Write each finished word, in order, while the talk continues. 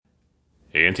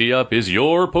Ante Up is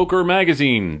your poker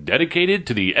magazine dedicated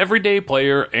to the everyday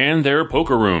player and their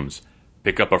poker rooms.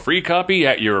 Pick up a free copy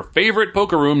at your favorite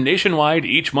poker room nationwide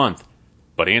each month.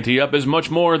 But Ante Up is much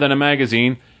more than a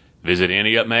magazine. Visit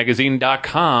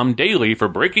AnteUpMagazine.com daily for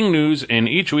breaking news, and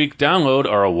each week download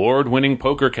our award-winning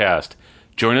PokerCast.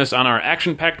 Join us on our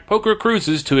action-packed poker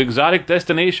cruises to exotic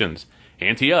destinations.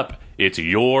 Ante Up, it's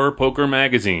your poker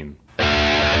magazine.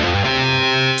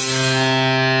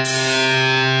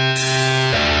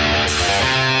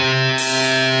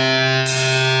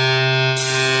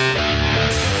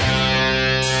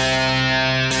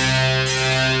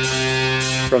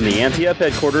 From the Ante Up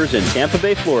headquarters in Tampa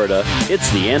Bay, Florida,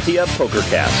 it's the Ante Up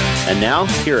PokerCast. And now,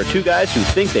 here are two guys who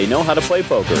think they know how to play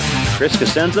poker, Chris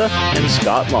Cosenza and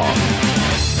Scott Long.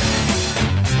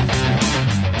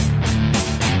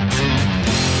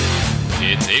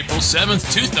 It's April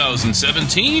 7th,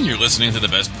 2017. You're listening to the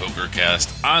best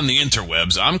PokerCast on the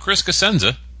interwebs. I'm Chris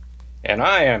Cosenza. And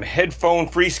I am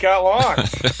headphone-free Scott Long.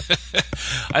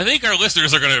 I think our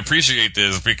listeners are going to appreciate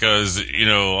this because, you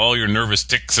know, all your nervous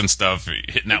ticks and stuff,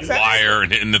 hitting that wire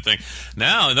and hitting the thing.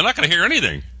 Now, they're not going to hear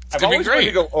anything. I've always wanted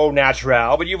to go au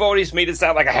naturel, but you've always made it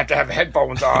sound like I have to have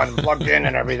headphones on and plugged in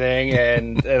and everything.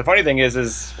 And the funny thing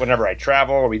is whenever I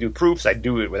travel or we do proofs, I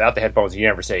do it without the headphones and you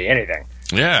never say anything.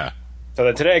 Yeah. So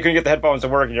that today I couldn't get the headphones to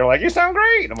work, and you're like, you sound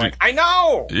great. And I'm like, I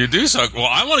know. You do sound. Well,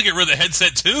 I want to get rid of the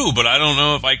headset too, but I don't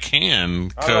know if I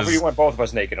can. I don't know if you want both of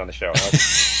us naked on the show.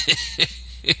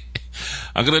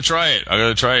 I'm gonna try it.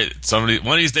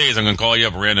 One of these days, I'm gonna call you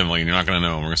up randomly, and you're not gonna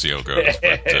know. We're gonna see how it goes.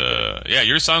 But yeah,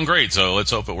 yours sound great. So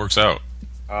let's hope it works out.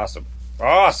 Awesome.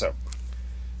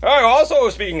 All right, also,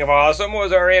 speaking of awesome,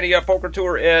 was our Ante Up Poker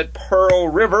Tour at Pearl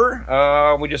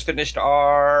River. We just finished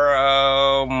our,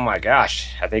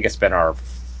 I think it's been our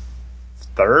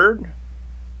third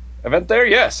event there.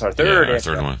 Yes, our third. Yeah, our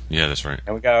third one. Yeah, that's right.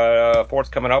 And we got a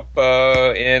fourth coming up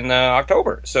in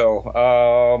October. So,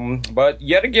 but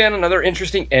yet again, another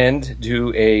interesting end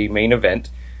to a main event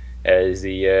as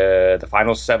the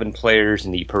final 7 players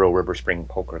in the Pearl River Spring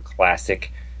Poker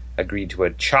Classic agreed to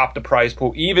chop the prize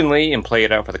pool evenly and play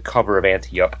it out for the cover of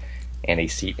Ante Up and a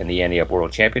seat in the Ante Up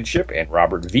World Championship. And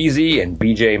Robert Veazey and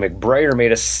BJ McBrayer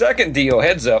made a second deal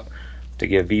heads up to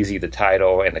give Veazey the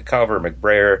title and the cover,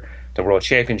 McBrayer the World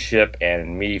Championship,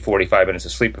 and me 45 minutes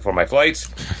of sleep before my flights.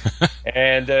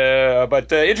 And but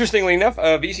interestingly enough,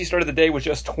 Veazey started the day with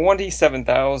just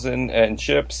 27,000 in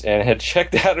chips and had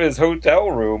checked out of his hotel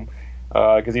room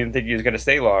because he didn't think he was going to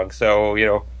stay long. So, you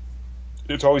know,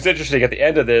 it's always interesting at the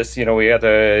end of this, you know, we have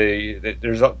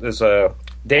there's a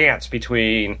dance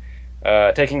between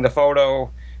taking the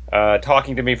photo,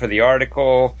 talking to me for the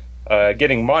article,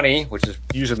 getting money, which is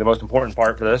usually the most important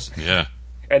part for this. Yeah.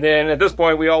 And then at this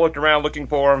point, we all looked around looking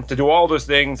for him to do all those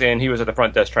things, and he was at the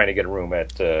front desk trying to get a room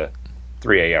at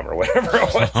 3 a.m. or whatever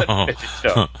it was.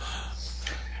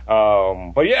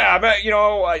 But yeah,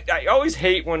 I always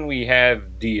hate when we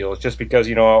have deals just because,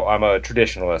 you know, I'm a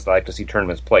traditionalist. I like to see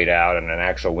tournaments played out and an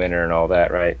actual winner and all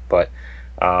that, right? But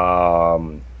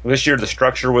this year the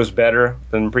structure was better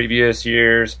than previous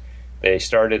years. They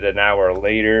started an hour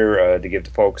later to give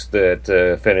the folks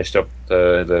that finished up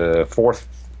the fourth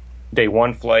day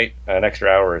one flight an extra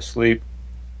hour of sleep.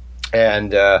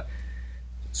 And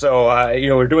so,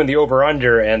 we're doing the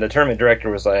over-under, and the tournament director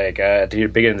was like, at the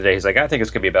beginning of the day, he's like, I think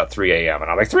it's going to be about 3 a.m. And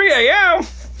I'm like, 3 a.m.?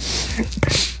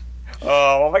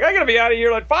 I'm like, I got to be out of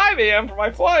here at 5 a.m. for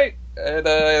my flight. And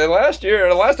last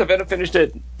event, it finished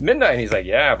at midnight. And he's like,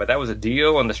 yeah, but that was a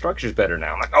deal, and the structure's better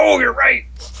now. I'm like, oh, you're right.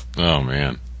 Oh,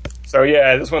 man. So,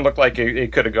 yeah, this one looked like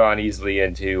it could have gone easily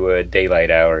into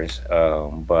daylight hours.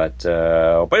 But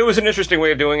it was an interesting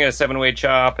way of doing it, a 7-way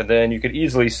chop, and then you could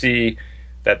easily see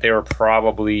that there were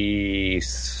probably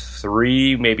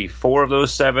 3, maybe 4 of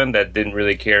those 7 that didn't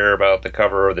really care about the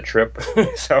cover or the trip.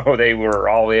 So they were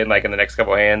all in, like, in the next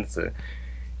couple of hands to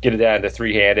get it down to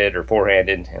 3-handed or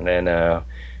 4-handed. And then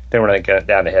when I got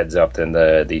down to heads up, then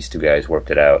these 2 guys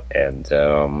worked it out. And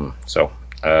so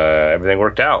everything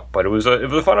worked out. But it was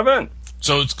a fun event.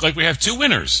 So it's like we have 2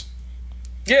 winners.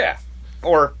 Yeah.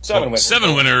 Or 7 winners.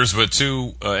 7 winners, but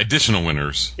 2 additional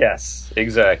winners. Yes,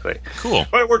 exactly. Cool.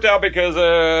 But it worked out because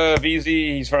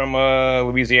Veazey, he's from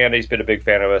Louisiana. He's been a big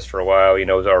fan of us for a while. He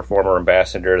knows our former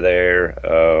ambassador there.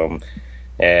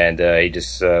 And he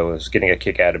just was getting a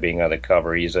kick out of being on the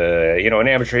cover. He's an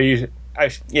amateur. He's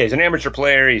an amateur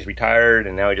player. He's retired,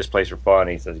 and now he just plays for fun.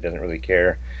 He says he doesn't really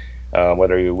care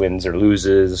whether he wins or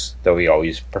loses, though he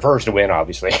always prefers to win,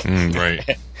 obviously. Right.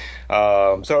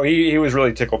 So he was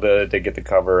really tickled to get the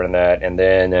cover and that. And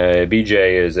then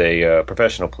BJ is a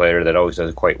professional player that always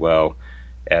does quite well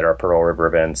at our Pearl River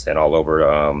events and all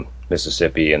over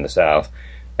Mississippi in the South,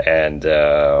 and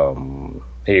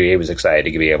he was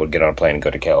excited to be able to get on a plane and go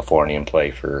to California and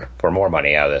play for more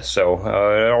money out of this. So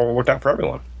it all worked out for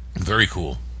everyone. Very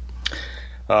cool.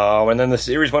 And then the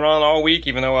series went on all week,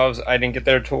 even though I didn't get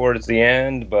there towards the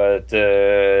end. But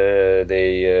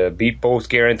they beat both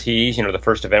guarantees. The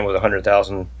first event was a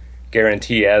 100,000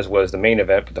 guarantee, as was the main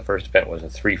event. But the first event was a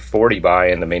 340 buy,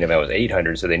 and the main event was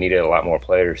 800. So they needed a lot more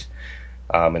players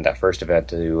in that first event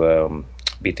to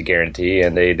beat the guarantee,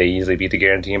 and they easily beat the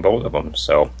guarantee in both of them.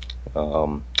 So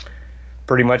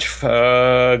pretty much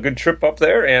a good trip up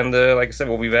there, and like I said,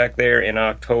 we'll be back there in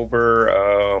October.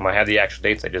 I have the actual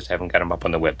dates, I just haven't got them up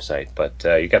on the website, but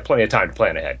you got plenty of time to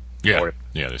plan ahead. Yeah,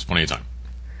 there's plenty of time.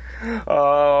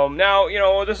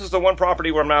 Now, this is the one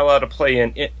property where I'm not allowed to play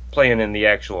in the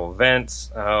actual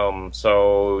events.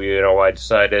 So I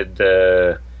decided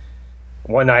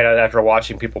one night after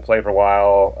watching people play for a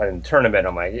while in tournament,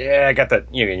 I'm like, yeah, I got the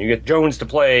you get Jones to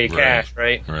play cash,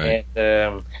 right? Right.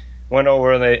 And went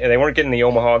over, and they weren't getting the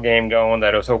Omaha game going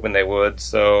that I was hoping they would.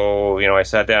 So I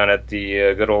sat down at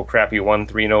the good old crappy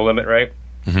 1-3 no limit, right?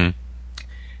 Mm-hmm.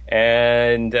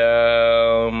 And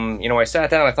I sat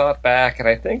down, I thought back, and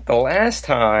I think the last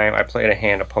time I played a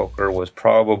hand of poker was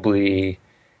probably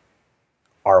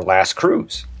our last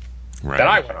cruise that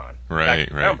I went on.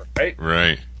 Right. November,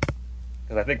 right.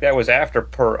 Because I think that was after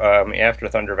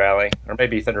Thunder Valley, or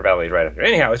maybe Thunder Valley is right after.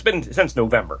 Anyhow, it's been since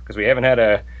November, because we haven't had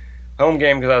a home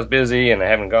game because I was busy and I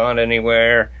haven't gone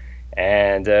anywhere.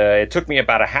 And it took me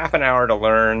about a half an hour to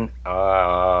learn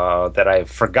that I've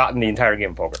forgotten the entire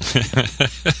game of poker.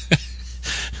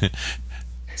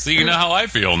 So you know how I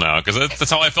feel now, because that's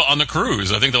how I felt on the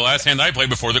cruise. I think the last hand I played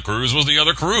before the cruise was the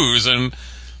other cruise, and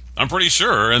I'm pretty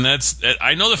sure. And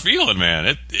I know the feeling,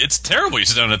 man. It's terrible. You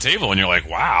sit down at a table and you're like,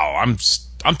 wow, I'm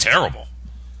terrible.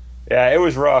 Yeah, it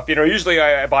was rough. Usually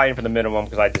I buy in for the minimum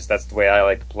because that's the way I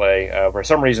like to play. For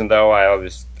some reason, though, I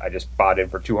just bought in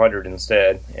for 200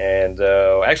 instead, and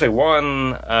actually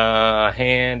won a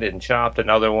hand and chopped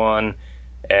another one,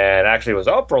 and actually was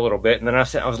up for a little bit. And then I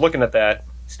was looking at that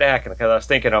stack, and because I was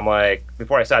thinking, I'm like,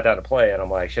 before I sat down to play, and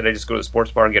I'm like, should I just go to the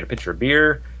sports bar and get a pitcher of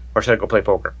beer, or should I go play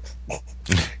poker?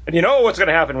 And you know what's going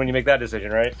to happen when you make that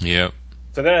decision, right? Yep.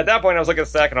 So then at that point, I was looking at the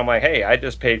stack, and I'm like, hey, I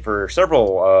just paid for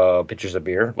several pitchers of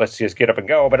beer. Let's just get up and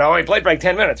go. But I only played for like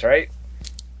 10 minutes, right?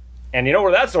 And you know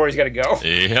where that story's going to go.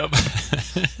 Yep.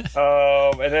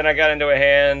 And then I got into a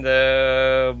hand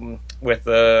with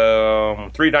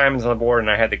 3 diamonds on the board,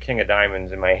 and I had the king of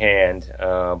diamonds in my hand,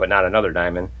 but not another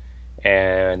diamond.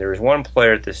 And there was one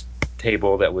player at this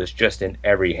table that was just in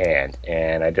every hand.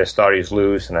 And I just thought he was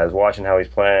loose, and I was watching how he's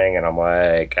playing, and I'm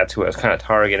like, that's who I was kind of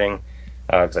targeting.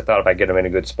 Because I thought if I get him in a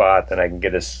good spot, then I can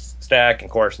get his stack. Of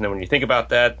course, and then when you think about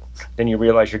that, then you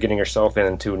realize you're getting yourself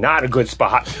into not a good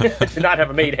spot to not have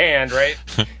a made hand, right?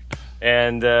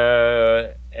 And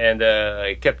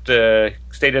I kept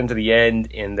stayed into the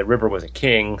end, and the river was a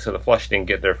king, so the flush didn't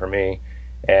get there for me.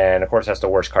 And of course, that's the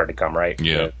worst card to come, right?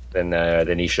 Yeah.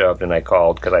 Then he shoved, and I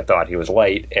called because I thought he was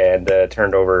light, and he had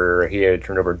turned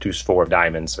over deuce 4 of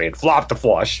diamonds, so he had flopped the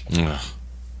flush.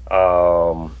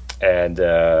 And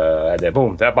then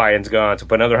boom, that buy-in's gone. So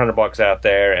put another $100 out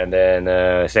there, and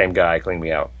then same guy cleaned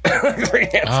me out.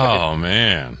 Oh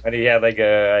man! And he had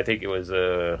I think it was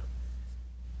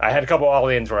I had a couple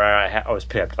all-ins where I was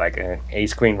pipped, like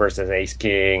ace queen versus ace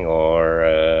king, or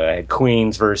I had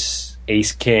queens versus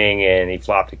ace king, and he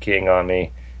flopped a king on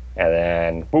me, and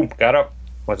then boom, got up,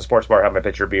 went to the sports bar, had my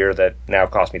pitcher of beer that now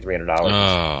cost me $300.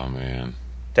 Oh man,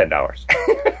 $10.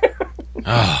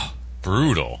 Oh.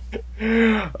 Brutal.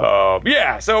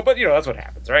 Yeah. So, but that's what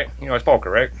happens, right? It's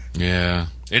poker, right? Yeah,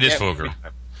 it is poker.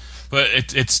 But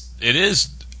it is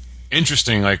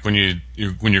interesting. Like when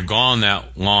you're gone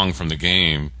that long from the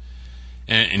game,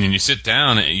 and then you sit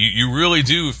down, you really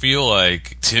do feel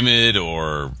like timid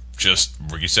or just,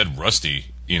 like you said, rusty.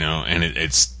 And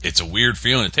it's a weird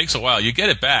feeling. It takes a while. You get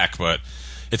it back, but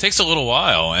it takes a little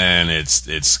while, and it's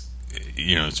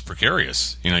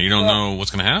precarious. You don't know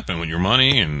what's going to happen with your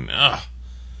money, and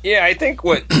yeah, I think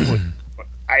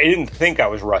I didn't think I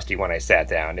was rusty when I sat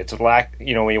down. It's when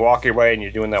you walk your way and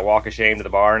you're doing that walk of shame to the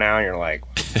bar now, and you're like,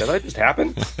 did that just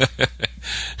happen?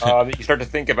 You start to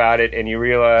think about it, and you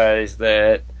realize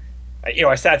that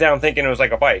I sat down thinking it was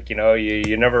like a bike.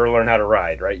 You never learn how to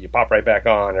ride, right? You pop right back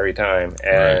on every time,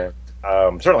 and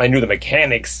certainly I knew the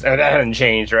mechanics. That hadn't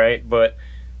changed, right? But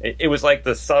it was like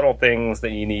the subtle things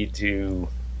that you need to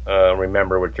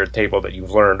remember with your table that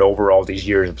you've learned over all these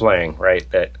years of playing, right?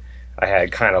 That I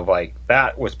had kind of like,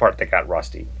 that was part that got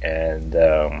rusty. And,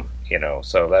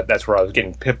 so that's where I was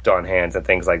getting pipped on hands and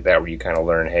things like that, where you kind of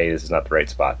learn, hey, this is not the right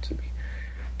spot to be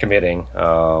committing.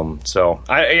 So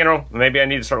maybe I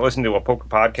need to start listening to a poker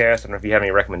podcast. I don't know if you have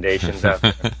any recommendations.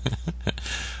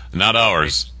 Not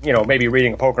ours. Maybe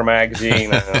reading a poker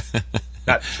magazine.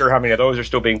 Not sure how many of those are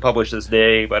still being published this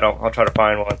day, but I'll try to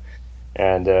find one.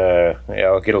 And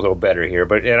I'll get a little better here.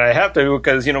 And I have to,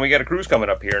 because we got a cruise coming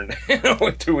up here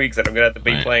in 2 weeks that I'm going to have to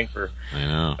be playing for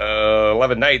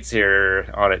 11 nights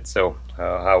here on it. So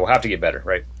I will have to get better,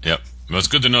 right? Yep. Well, it's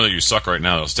good to know that you suck right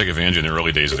now. Let's take advantage in the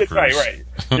early days of the cruise. Right.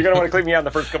 You're going to want to clean me out in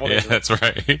the first couple of days. Yeah, that's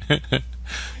right.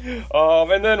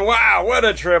 And then, wow, what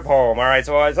a trip home. All right,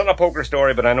 so it's not a poker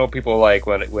story, but I know people like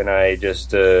when I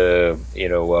just,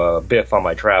 biff on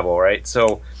my travel, right?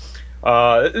 So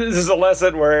this is a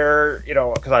lesson where,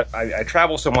 because I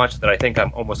travel so much that I think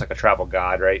I'm almost like a travel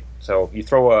god, right? So you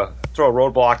throw a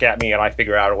roadblock at me and I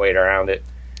figure out a way around it.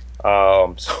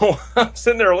 So I'm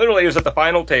sitting there, literally, it was at the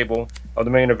final table of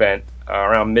the main event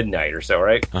around midnight or so,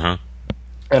 right? Uh-huh.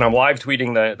 And I'm live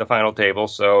tweeting the final table,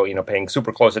 so, paying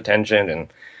super close attention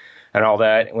and all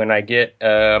that. When I get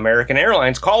American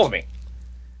Airlines calls me.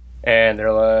 And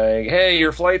they're like, hey,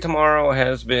 your flight tomorrow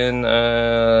has been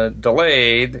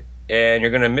delayed, and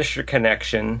you're going to miss your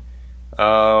connection.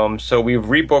 So we've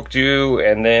rebooked you,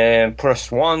 and then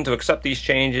press 1 to accept these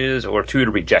changes, or 2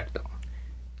 to reject them.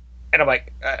 And I'm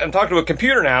like, I'm talking to a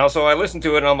computer now, so I listened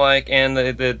to it, and I'm like, and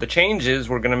the changes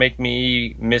were going to make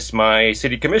me miss my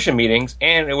city commission meetings,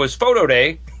 and it was photo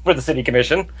day for the city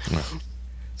commission.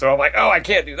 So I'm like, oh, I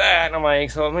can't do that. And I'm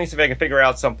like, so let me see if I can figure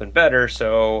out something better.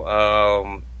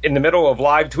 So in the middle of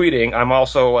live tweeting, I'm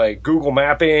also like Google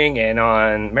mapping and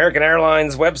on American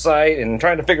Airlines website and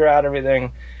trying to figure out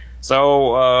everything.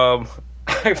 So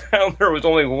I found there was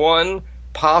only one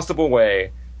possible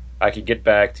way I could get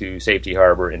back to Safety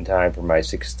Harbor in time for my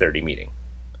 6:30 meeting.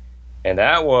 And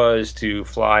that was to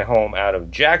fly home out of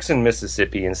Jackson,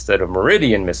 Mississippi instead of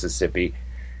Meridian, Mississippi,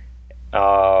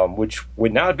 which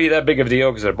would not be that big of a deal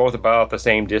because they're both about the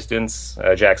same distance.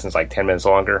 Jackson's like 10 minutes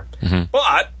longer. Mm-hmm.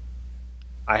 But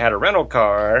I had a rental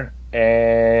car,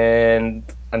 and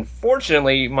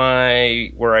unfortunately,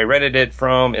 where I rented it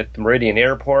from at the Meridian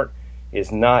Airport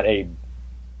is not a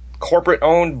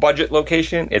corporate-owned budget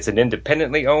location. It's an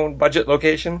independently owned budget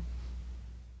location,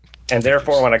 and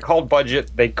therefore, when I called budget,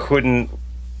 they couldn't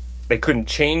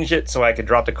change it, so I could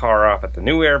drop the car off at the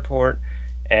new airport.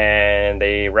 And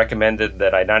they recommended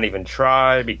that I not even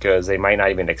try because they might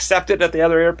not even accept it at the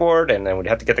other airport, and then we'd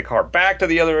have to get the car back to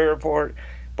the other airport.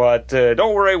 But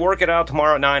don't worry, work it out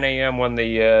tomorrow at 9 a.m. when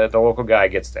the local guy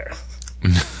gets there.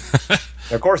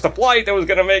 Of course, the flight that was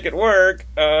going to make it work,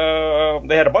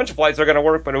 they had a bunch of flights that were going to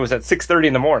work, but it was at 6:30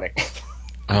 in the morning.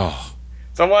 Oh.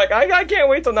 So I'm like, I can't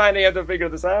wait till 9 a.m. to figure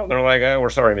this out. And they're like, we're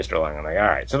sorry, Mr. Lang. I'm like, all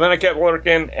right. So then I kept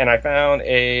working, and I found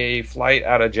a flight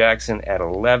out of Jackson at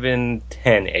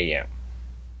 11:10 a.m.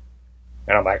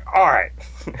 And I'm like, all right,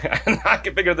 I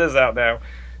can figure this out now.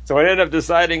 So what I ended up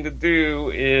deciding to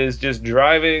do is just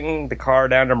driving the car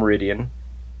down to Meridian,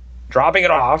 dropping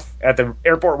it off at the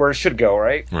airport where it should go,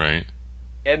 right? Right.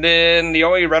 And then the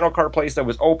only rental car place that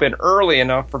was open early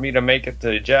enough for me to make it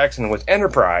to Jackson was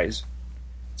Enterprise.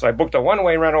 So I booked a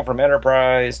one-way rental from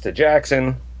Enterprise to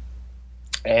Jackson,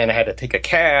 and I had to take a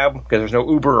cab because there's no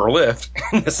Uber or Lyft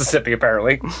in Mississippi,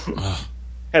 apparently.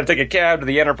 Had to take a cab to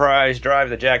the Enterprise, drive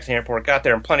to the Jackson Airport, got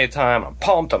there in plenty of time. I'm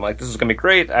pumped. I'm like, this is going to be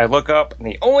great. I look up, and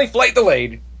the only flight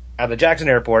delayed out of the Jackson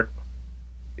Airport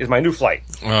is my new flight.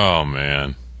 Oh,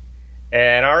 man.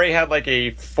 And I already had like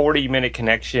a 40-minute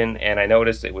connection, and I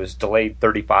noticed it was delayed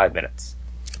 35 minutes.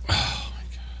 Oh, my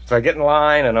God. So I get in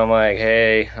line, and I'm like,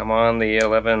 hey, I'm on the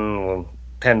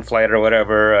 11:10 flight or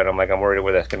whatever, and I'm like, I'm worried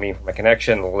where that's going to mean for my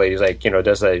connection. The lady's like,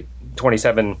 does a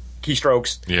 27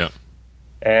 keystrokes. Yeah.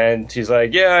 And she's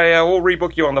like, yeah, we'll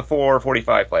rebook you on the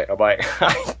 4:45 flight. I'm like,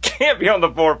 I can't be on the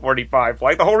 4:45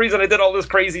 flight. The whole reason I did all this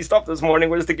crazy stuff this morning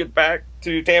was to get back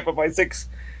to Tampa by 6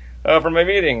 for my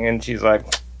meeting. And she's like,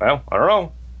 well, I don't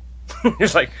know.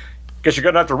 He's like, guess you're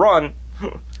going to have to run.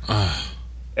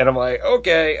 And I'm like,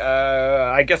 okay,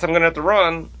 I guess I'm going to have to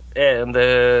run.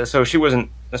 And so she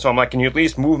wasn't, so I'm like, can you at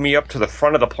least move me up to the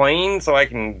front of the plane so I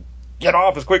can get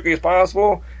off as quickly as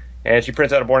possible? And she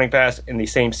prints out a boarding pass in the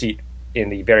same seat in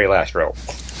the very last row.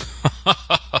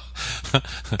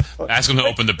 Ask him to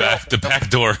open the back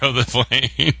door of the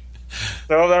plane.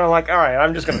 So then I'm like, all right,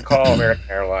 I'm just going to call American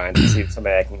Airlines and see if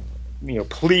somebody I can,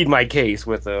 plead my case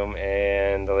with them.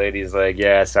 And the lady's like,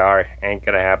 yeah, sorry, ain't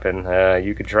going to happen.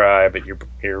 You could try, but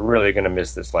you're really going to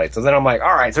miss this flight. So then I'm like,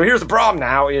 all right, so here's the problem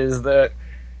now is that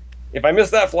if I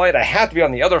miss that flight, I have to be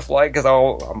on the other flight because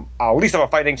I'll at least have a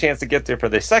fighting chance to get there for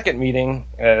the second meeting,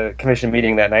 commission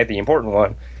meeting that night, the important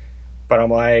one. But I'm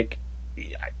like,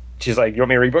 she's like, you want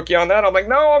me to rebook you on that? I'm like,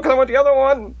 no, because I want the other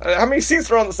one. How many seats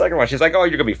are on the second one? She's like, oh,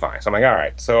 you're going to be fine. So I'm like, all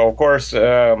right. So, of course,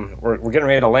 we're getting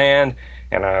ready to land,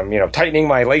 and I'm, tightening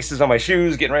my laces on my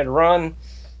shoes, getting ready to run.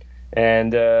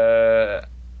 And all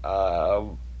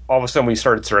of a sudden, we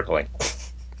started circling.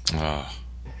 Oh.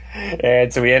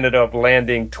 And so we ended up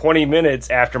landing 20 minutes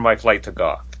after my flight took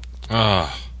off.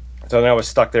 Oh. So then I was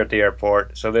stuck there at the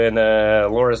airport. So then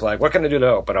Laura's like, what can I do to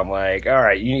help? And I'm like, all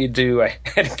right, you need to... I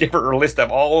had to give her a list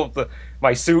of all of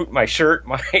my suit, my shirt,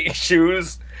 my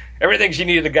shoes, everything she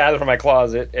needed to gather from my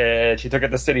closet. And she took it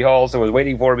to City Hall, so was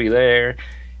waiting for me there.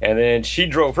 And then she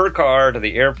drove her car to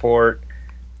the airport.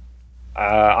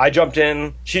 I jumped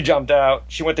in. She jumped out.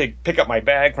 She went to pick up my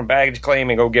bag from baggage claim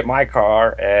and go get my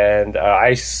car. And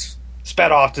I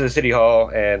sped off to the City Hall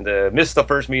and missed the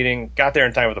first meeting. Got there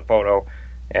in time with the photo.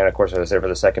 And, of course, I was there for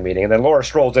the second meeting. And then Laura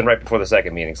strolled in right before the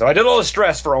second meeting. So I did all the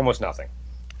stress for almost nothing.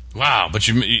 Wow, but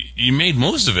you made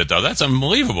most of it, though. That's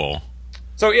unbelievable.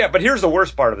 So, yeah, but here's the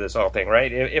worst part of this whole thing,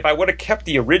 right? If I would have kept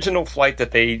the original flight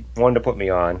that they wanted to put me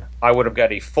on, I would have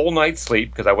got a full night's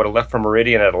sleep because I would have left from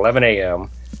Meridian at 11 a.m.,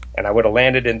 and I would have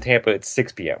landed in Tampa at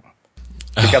 6 p.m.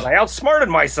 Because I outsmarted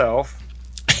myself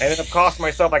and ended up costing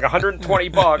myself like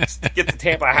 $120 to get to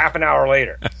Tampa a half an hour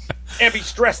later and be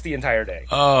stressed the entire day.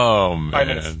 Oh,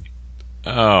 man.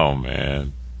 Oh,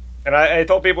 man. And I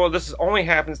told people this only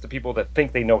happens to people that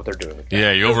think they know what they're doing.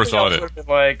 Yeah, you overthought it. Been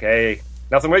like, hey,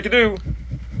 nothing we can do.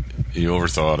 You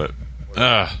overthought it.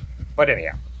 But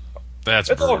anyhow.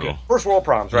 That's it's brutal. All good. First world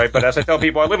problems, right? But as I tell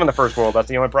people, I live in the first world. That's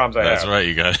the only problems I have. That's right.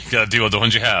 You got to deal with the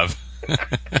ones you have.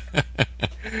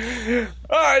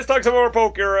 All right, let's talk some more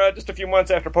poker. Just a few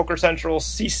months after Poker Central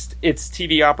ceased its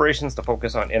TV operations to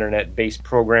focus on internet-based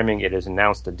programming, it has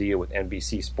announced a deal with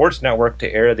NBC Sports Network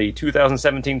to air the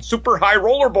 2017 Super High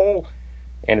Roller Bowl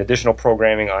and additional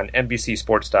programming on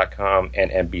NBCSports.com and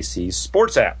NBC's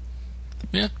Sports app.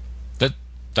 Yeah,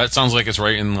 that sounds like it's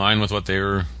right in line with what they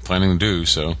were planning to do,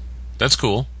 so that's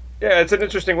cool. Yeah, it's an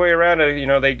interesting way around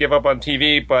it. They give up on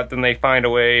TV, but then they find a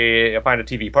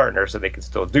TV partner so they can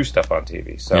still do stuff on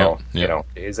TV. So,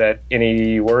 is that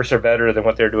any worse or better than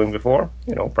what they're doing before?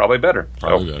 Probably better.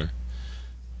 Probably better.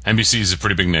 NBC is a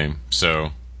pretty big name, so,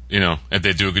 if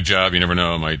they do a good job, you never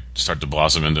know, it might start to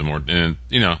blossom into more, and,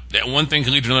 one thing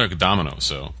can lead to another, like a domino,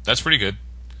 so that's pretty good.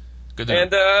 Good to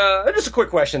know. And just a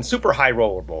quick question, Super High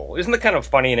Roller Bowl. Isn't that kind of a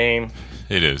funny name?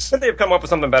 It is. Couldn't they have come up with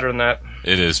something better than that?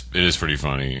 It is pretty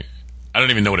funny. I don't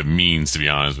even know what it means, to be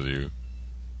honest with you.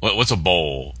 What's a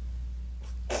bowl?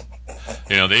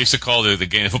 They used to call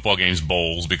the football games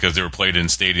bowls because they were played in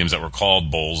stadiums that were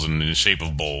called bowls and in the shape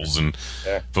of bowls.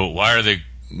 But why are they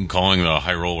calling the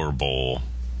High Roller Bowl?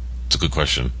 It's a good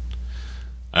question.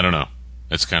 I don't know.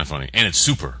 It's kind of funny. And it's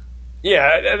super.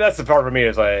 Yeah, that's the part for me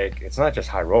is like, it's not just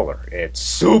high roller, it's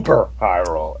super high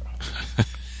roller.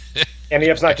 And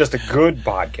it's not just a good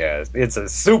podcast, it's a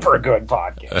super good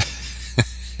podcast.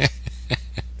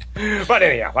 But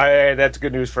anyhow, that's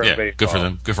good news for everybody. Good for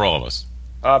them. Good for all of us.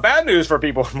 Bad news for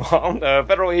people involved.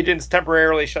 Federal agents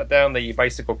temporarily shut down the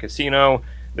Bicycle Casino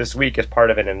this week as part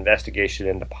of an investigation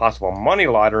into possible money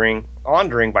laundering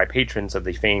by patrons of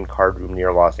the famed card room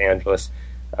near Los Angeles.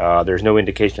 There's no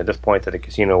indication at this point that the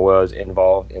casino was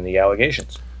involved in the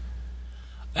allegations.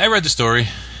 I read the story.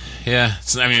 Yeah,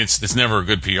 it's never a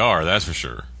good PR, that's for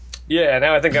sure. Yeah,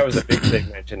 now I think that was a big thing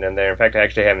mentioned in there. In fact, I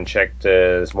actually haven't checked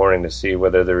this morning to see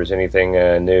whether there was anything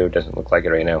new. It doesn't look like it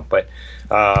right now. But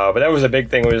that was a big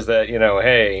thing was that,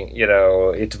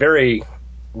 it's very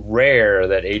rare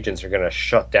that agents are going to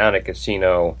shut down a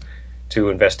casino to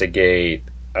investigate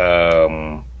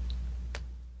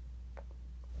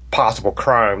possible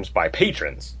crimes by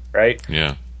patrons, right?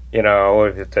 Yeah.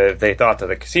 If they thought that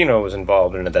the casino was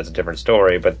involved in it, that's a different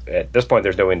story. But at this point,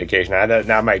 there's no indication.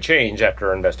 That might change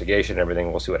after investigation and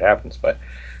everything. We'll see what happens. But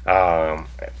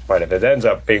if it ends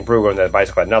up being proven that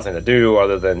Bicycle had nothing to do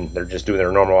other than they're just doing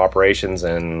their normal operations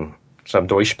and some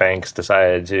Deutsche Banks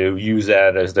decided to use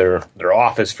that as their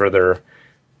office for their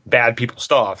bad people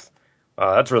stuff,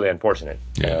 that's really unfortunate.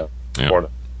 Yeah. For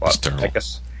them. It's terrible. I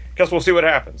guess we'll see what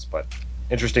happens. But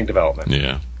interesting development.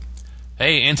 Yeah.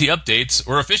 Hey, Ante updates.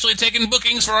 We're officially taking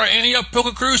bookings for our Ante Up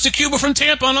Poker Cruise to Cuba from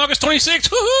Tampa on August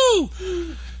 26th.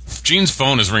 Woohoo! Gene's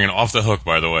phone is ringing off the hook,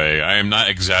 by the way. I am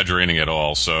not exaggerating at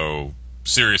all. So,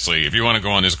 seriously, if you want to go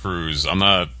on this cruise, I'm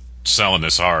not selling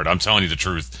this hard. I'm telling you the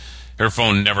truth. Her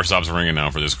phone never stops ringing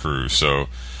now for this cruise. So,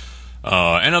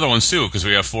 and other ones too, because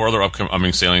we have 4 other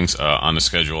upcoming sailings on the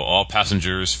schedule. All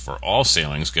passengers for all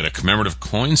sailings get a commemorative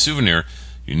coin souvenir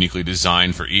uniquely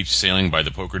designed for each sailing by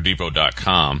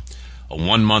thepokerdepot.com. A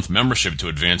 1-month membership to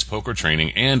advanced poker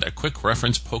training, and a quick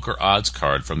reference poker odds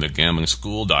card from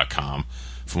thegamblingschool.com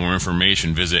For more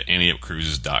information, visit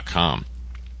anteupcruises.com.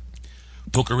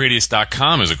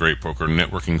 PokerRadius.com is a great poker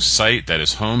networking site that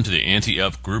is home to the Ante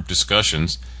Up group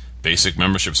discussions. Basic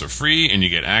memberships are free, and you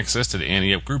get access to the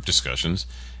Ante Up group discussions,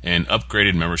 and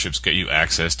upgraded memberships get you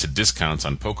access to discounts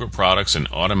on poker products and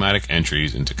automatic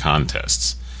entries into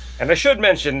contests. And I should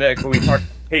mention that we talked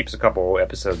Papes a couple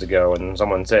episodes ago, and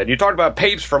someone said, you talked about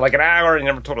Papes for like an hour and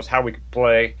you never told us how we could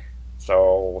play.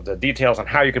 So the details on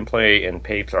how you can play in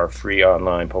Papes, our free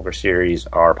online poker series,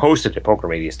 are posted at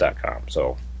PokerRadius.com.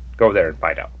 So go there and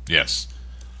find out. Yes.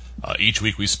 Each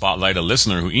week we spotlight a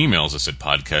listener who emails us at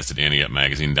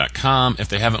podcast@anteupmagazine.com if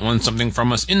they haven't won something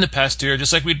from us in the past year.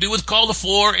 Just like we do with Call the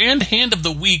Floor and Hand of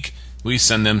the Week, we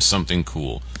send them something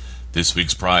cool. This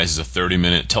week's prize is a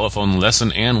 30-minute telephone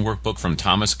lesson and workbook from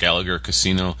Thomas Gallagher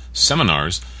Casino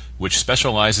Seminars, which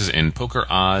specializes in poker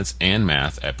odds and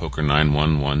math at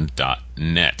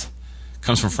poker911.net.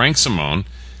 Comes from Frank Simone.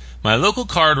 My local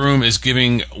card room is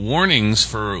giving warnings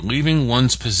for leaving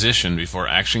one's position before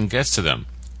action gets to them.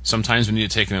 Sometimes we need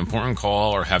to take an important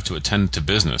call or have to attend to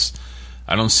business.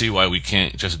 I don't see why we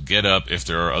can't just get up if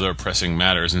there are other pressing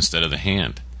matters instead of the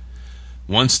hand.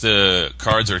 Once the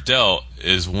cards are dealt,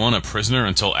 is one a prisoner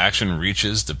until action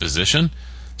reaches the position?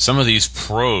 Some of these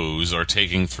pros are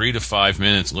taking 3 to 5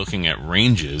 minutes looking at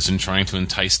ranges and trying to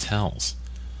entice tells.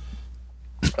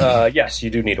 Yes, you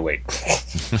do need to wait.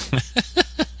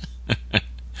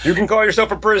 You can call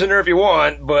yourself a prisoner if you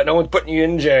want, but no one's putting you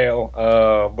in jail.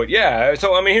 But yeah,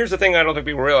 so I mean, here's the thing I don't think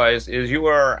people realize is you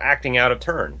are acting out of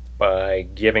turn by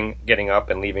getting up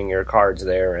and leaving your cards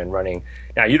there and running.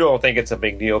 Now, you don't think it's a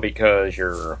big deal because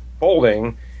you're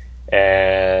folding,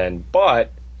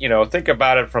 but you know, think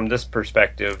about it from this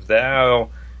perspective. Now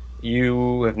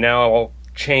you have now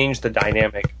changed the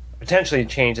dynamic, potentially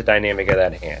changed the dynamic of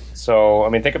that hand. So I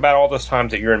mean, think about all those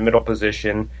times that you're in middle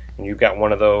position and you've got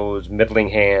one of those middling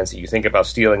hands that you think about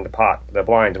stealing the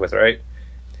blinds with, right?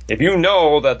 If you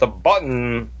know that the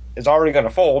button is already going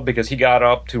to fold because he got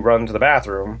up to run to the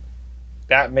bathroom,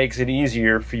 that makes it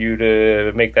easier for you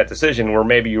to make that decision where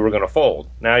maybe you were going to fold.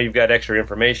 Now you've got extra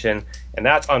information, and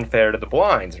that's unfair to the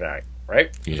blinds, right? Yeah.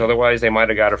 Because otherwise they might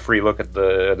have got a free look at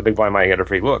the big blind might get a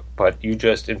free look, but you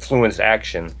just influenced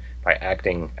action by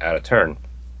acting out of turn.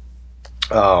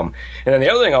 And then the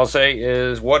other thing I'll say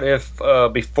is, what if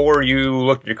before you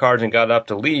looked at your cards and got up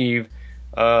to leave,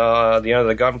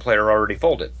 the gun player already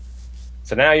folded?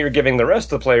 So now you're giving the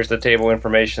rest of the players at the table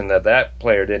information that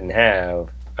player didn't have,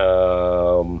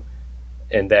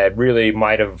 and that really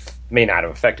may not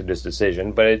have affected his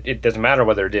decision, but it doesn't matter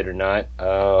whether it did or not.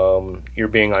 You're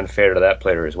being unfair to that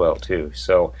player as well, too.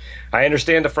 So I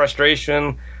understand the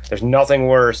frustration. There's nothing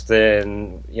worse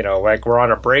than, like we're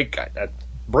on a break.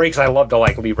 Breaks I love to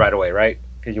leave right away, right?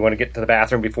 Because you want to get to the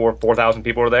bathroom before 4,000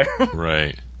 people are there.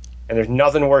 Right. And there's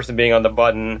nothing worse than being on the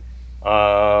button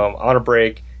on a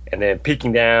break and then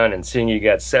peeking down and seeing you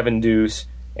got 7 deuce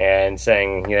and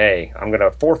saying, hey, I'm going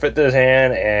to forfeit this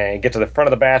hand and get to the front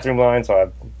of the bathroom line so I have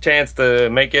a chance to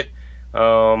make it.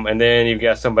 And then you've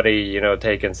got somebody,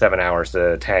 taking 7 hours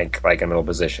to tank in middle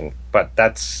position. But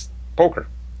that's poker.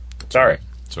 Sorry.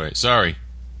 That's right. Sorry.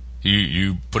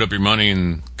 You put up your money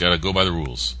and gotta go by the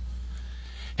rules.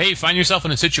 Hey, find yourself in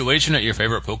a situation at your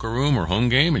favorite poker room or home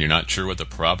game and you're not sure what the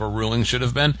proper ruling should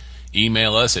have been?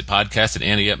 Email us at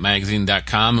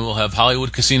podcast@anteupmagazine.com and we'll have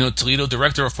Hollywood Casino Toledo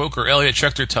Director of Poker Elliot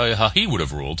Schechter tell you how he would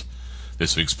have ruled.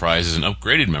 This week's prize is an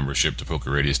upgraded membership to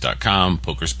PokerRadius.com,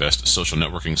 poker's best social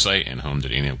networking site and home to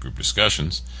the Ante Up group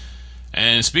discussions.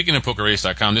 And speaking of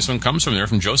PokerRadius.com, this one comes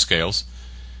from Joe Scales.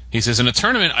 He says, in a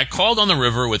tournament, I called on the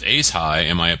river with ace high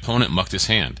and my opponent mucked his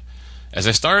hand. As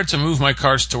I started to move my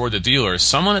cards toward the dealer,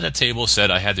 someone at the table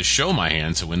said I had to show my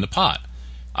hand to win the pot.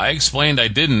 I explained I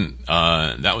didn't.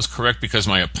 That was correct because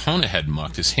my opponent had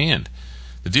mucked his hand.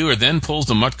 The dealer then pulls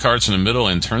the mucked cards from the middle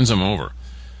and turns them over.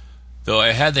 Though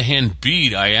I had the hand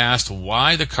beat, I asked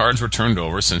why the cards were turned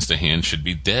over since the hand should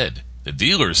be dead. The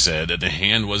dealer said that the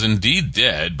hand was indeed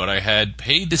dead, but I had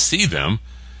paid to see them,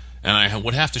 and I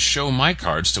would have to show my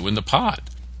cards to win the pot.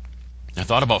 I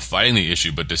thought about fighting the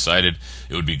issue, but decided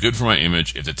it would be good for my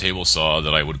image if the table saw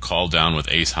that I would call down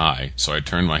with ace high, so I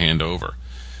turned my hand over.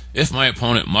 If my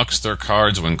opponent mucks their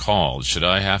cards when called, should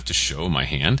I have to show my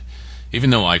hand? Even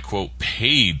though I, quote,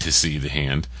 paid to see the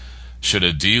hand, should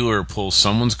a dealer pull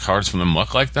someone's cards from the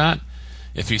muck like that?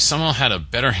 If he somehow had a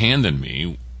better hand than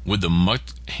me, would the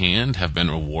mucked hand have been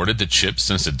awarded the chip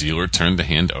since the dealer turned the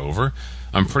hand over?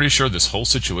 I'm pretty sure this whole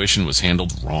situation was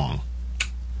handled wrong.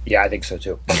 Yeah, I think so,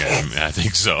 too. Yeah, I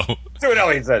think so. That's what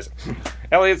Elliot says.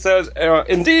 Elliot says,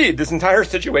 indeed, this entire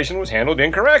situation was handled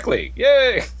incorrectly.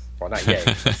 Yay! Well, not yay.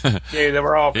 Yay, that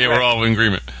we're all correct. Yeah, we're all in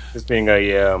agreement. Just being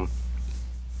a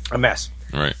mess.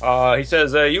 Right. He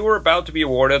says, you were about to be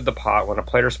awarded the pot when a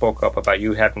player spoke up about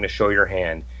you having to show your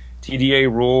hand.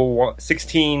 TDA Rule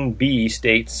 16b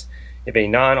states, if a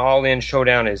non-all-in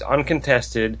showdown is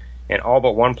uncontested and all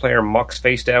but one player mucks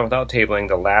face down without tabling,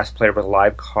 the last player with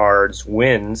live cards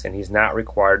wins, and he's not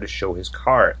required to show his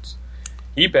cards.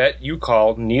 He bet, you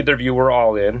called, neither of you were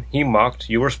all in, he mucked,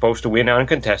 you were supposed to win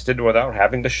uncontested without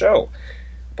having to show.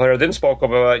 The player then spoke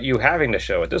about you having to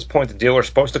show. At this point, the dealer is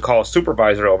supposed to call a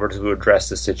supervisor over to address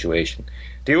the situation.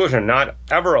 Dealers are not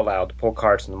ever allowed to pull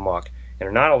cards in the muck, and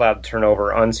are not allowed to turn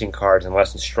over unseen cards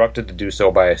unless instructed to do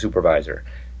so by a supervisor.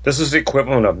 This is the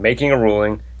equivalent of making a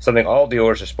ruling, something all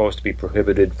dealers are supposed to be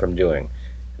prohibited from doing.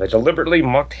 If a deliberately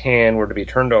mucked hand were to be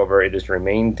turned over, it is to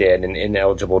remain dead and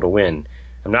ineligible to win.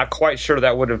 I'm not quite sure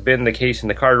that would have been the case in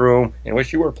the card room in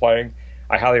which you were playing.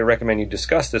 I highly recommend you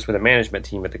discuss this with a management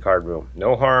team at the card room.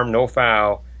 No harm, no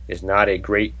foul is not a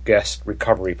great guest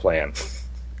recovery plan.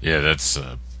 Yeah, that's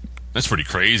pretty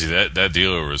crazy. That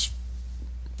dealer was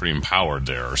pretty empowered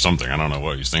there or something. I don't know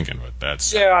what he's thinking, but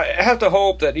that's... Yeah, I have to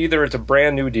hope that either it's a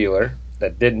brand new dealer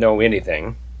that didn't know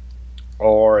anything,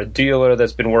 or a dealer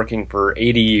that's been working for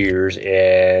 80 years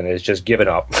and has just given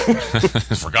up.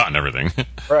 Forgotten everything.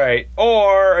 Right.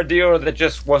 Or a dealer that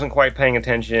just wasn't quite paying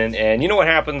attention. And you know what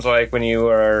happens like when you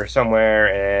are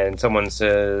somewhere and someone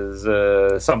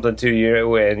says something to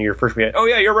you and your first reaction, oh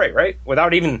yeah, you're right, right?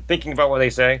 Without even thinking about what they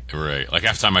say. Right. Like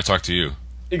half the time I talk to you.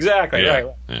 Exactly, yeah.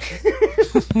 right. Yeah.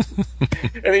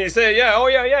 And then you say, yeah, oh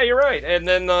yeah, you're right. And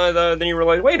then then you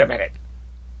realize, wait a minute.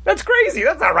 That's crazy.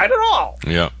 That's not right at all.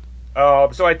 Yeah.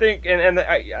 So I think, and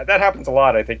that happens a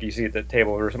lot. I think you see at the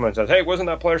table where someone says, "Hey, wasn't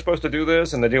that player supposed to do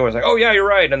this?" And the dealer's like, "Oh yeah, you're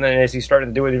right." And then as he's starting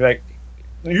to do it, he's like,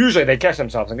 usually they catch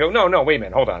themselves and go, "No, wait a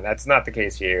minute, hold on, that's not the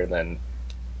case here." And then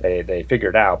they figure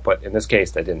it out. But in this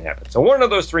case, that didn't happen. So one of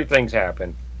those three things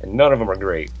happened, and none of them are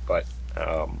great. But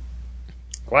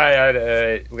glad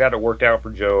we got it worked out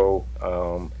for Joe.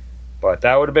 But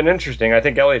that would have been interesting. I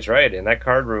think Elliot's right. In that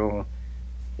card room,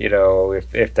 you know,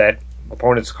 if that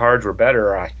opponent's cards were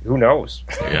better, who knows?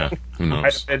 Yeah, who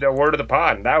knows? I'd have been a word of the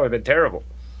pod, and that would have been terrible.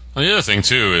 Well, the other thing,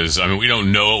 too, is, I mean, we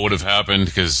don't know what would have happened,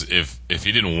 because if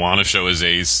he didn't want to show his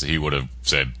ace, he would have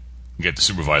said, get the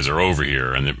supervisor over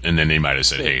here, and then they might have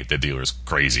said, hey, the dealer's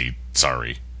crazy,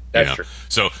 sorry. That's true.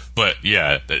 So, but,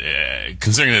 yeah,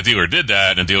 considering the dealer did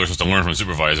that, and the dealer's supposed to learn from the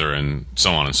supervisor, and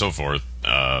so on and so forth,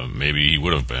 maybe he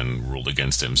would have been ruled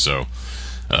against him. So,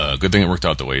 good thing it worked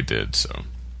out the way it did, so...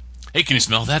 Hey, can you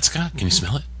smell that, Scott? Can you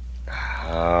smell it?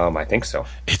 I think so.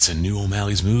 It's a new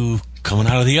O'Malley's Move coming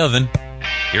out of the oven.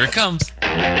 Here it comes.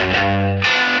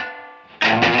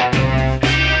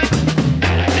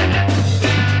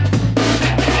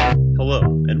 Hello,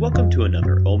 and welcome to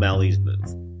another O'Malley's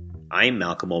Move. I'm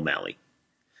Malcolm O'Malley.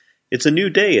 It's a new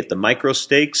day at the Micro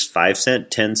Stakes 5-cent,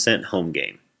 10-cent home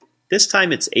game. This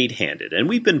time it's 8-handed, and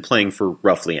we've been playing for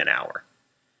roughly an hour.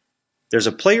 There's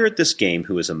a player at this game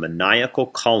who is a maniacal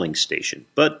calling station,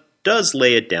 but does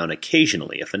lay it down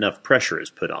occasionally if enough pressure is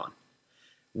put on.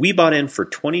 We bought in for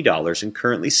 $20 and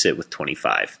currently sit with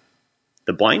 $25.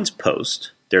 The blinds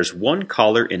post. There's one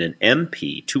caller in an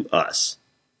MP to us.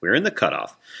 We're in the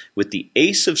cutoff, with the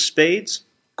ace of spades,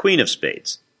 queen of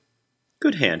spades.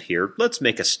 Good hand here. Let's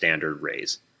make a standard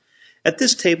raise. At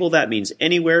this table, that means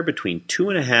anywhere between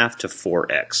 2.5 to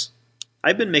 4x.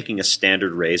 I've been making a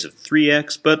standard raise of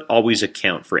 3x, but always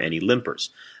account for any limpers.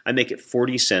 I make it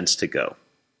 40 cents to go.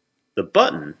 The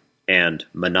button and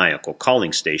maniacal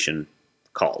calling station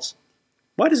calls.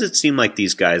 Why does it seem like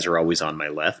these guys are always on my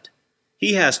left?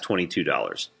 He has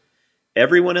 $22.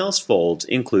 Everyone else folds,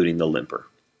 including the limper.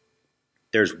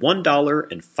 There's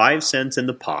 $1.05 in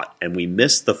the pot, and we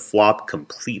miss the flop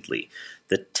completely.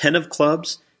 The 10 of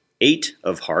clubs, 8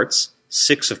 of hearts,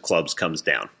 6 of clubs comes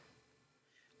down.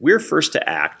 We're first to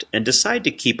act and decide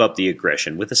to keep up the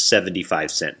aggression with a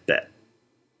 75-cent bet.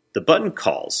 The button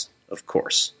calls, of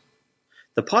course.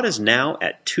 The pot is now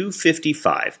at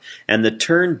 $2.55, and the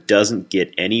turn doesn't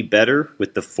get any better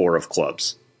with the 4 of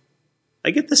clubs.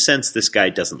 I get the sense this guy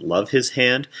doesn't love his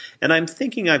hand, and I'm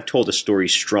thinking I've told a story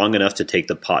strong enough to take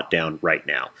the pot down right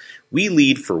now. We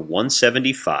lead for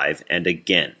 $1.75, and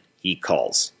again, he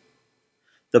calls.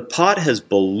 The pot has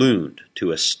ballooned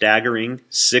to a staggering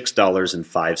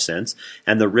 $6.05,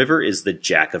 and the river is the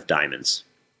jack of diamonds.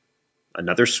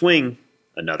 Another swing,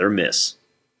 another miss.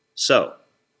 So,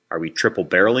 are we triple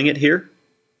barreling it here?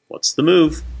 What's the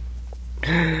move?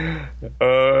 Can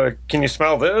you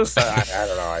smell this? I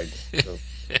don't know.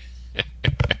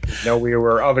 I know we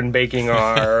were oven baking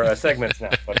our segments now,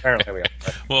 but apparently we are.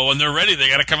 Well, when they're ready, they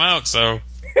got to come out, so...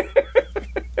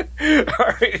 All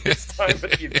right, it's time for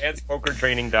the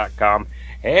advancedpokertraining.com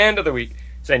hand of the week.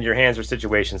 Send your hands or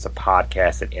situations to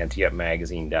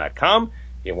podcast@anteupmagazine.com.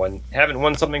 If you haven't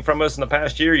won something from us in the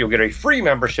past year, you'll get a free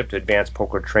membership to Advanced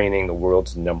Poker Training, the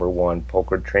world's #1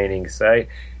 poker training site.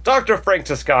 Dr. Frank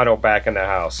Toscano back in the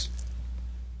house.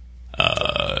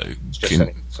 Just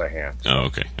sending us a hand. Oh,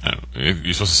 okay.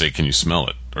 You're supposed to say, "Can you smell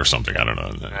it?" or something. I don't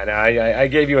know. I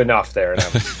gave you enough there.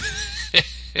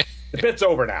 The bit's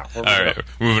over now. All right,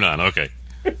 moving on. Okay.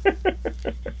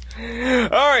 All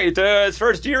right, as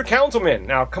far as Dear Councilman.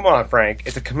 Now, come on, Frank.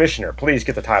 It's a commissioner. Please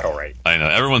get the title right. I know.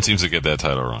 Everyone seems to get that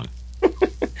title wrong.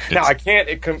 Now, I can't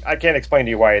explain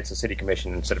to you why it's a city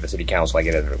commission instead of a city council. I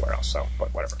get it everywhere else, so,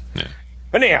 but whatever. Yeah.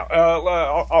 But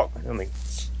anyhow, let me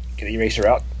get the eraser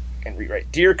out and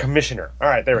rewrite. Dear Commissioner. All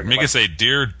right, there we go. Make it say,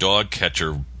 "Dear Dog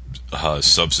Catcher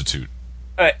Substitute."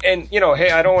 And, hey,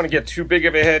 I don't want to get too big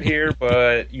of a head here,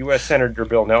 but U.S. Senator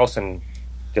Bill Nelson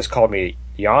just called me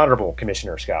the Honorable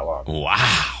Commissioner Scott Long.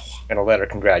 Wow. And a letter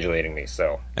congratulating me,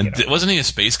 so... And wasn't he a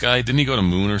space guy? Didn't he go to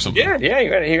moon or something? Yeah,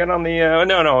 he got on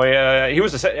the... he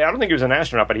was I don't think he was an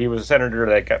astronaut, but he was a senator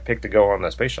that got picked to go on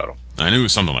the space shuttle. I knew it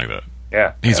was something like that.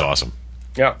 Yeah. He's awesome.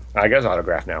 Yeah, I got his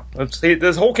autograph now.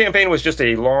 This whole campaign was just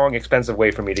a long, expensive way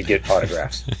for me to get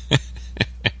autographs.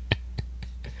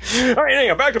 All right,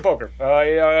 anyhow, back to poker.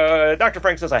 Dr.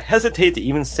 Frank says, I hesitate to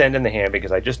even send in the hand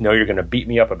because I just know you're going to beat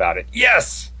me up about it.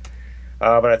 Yes!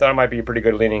 But I thought it might be a pretty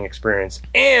good leaning experience.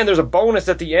 And there's a bonus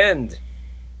at the end.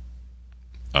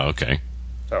 Oh, okay.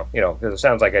 So, it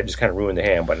sounds like I just kind of ruined the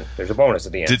hand, but there's a bonus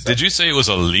at the end. Did you say it was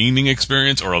a leaning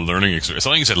experience or a learning experience? I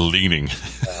think you said leaning.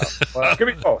 Well, it could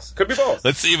be both.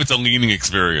 Let's see if it's a leaning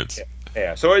experience.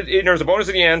 Yeah. So there's a bonus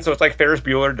at the end, so it's like Ferris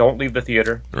Bueller, don't leave the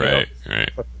theater. Right.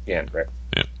 At the end, right?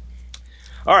 Yeah.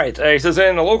 All right, he says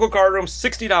in a local card room,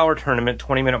 $60 tournament,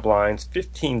 20-minute blinds,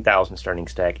 15,000 starting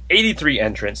stack, 83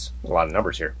 entrants. A lot of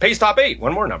numbers here. Pays top 8,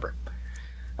 one more number.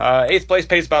 8th place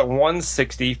pays about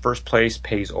 $160. First place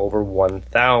pays over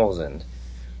 $1,000.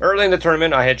 Early in the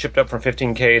tournament, I had chipped up from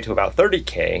 $15K to about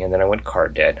 $30K, and then I went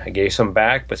card dead. I gave some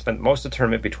back, but spent most of the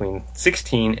tournament between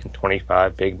 16 and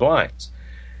 25 big blinds.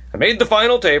 I made the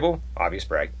final table, obvious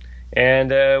brag. And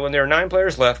when there were 9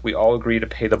 players left, we all agreed to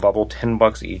pay the bubble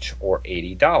 $10 each, or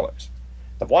 $80.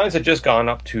 The blinds had just gone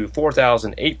up to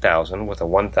 4,000, 8,000 with a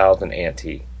 1,000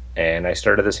 ante. And I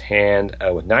started this hand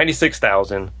with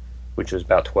 96,000, which was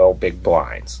about 12 big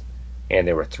blinds. And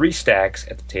there were 3 stacks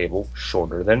at the table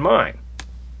shorter than mine.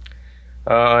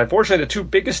 Unfortunately, the 2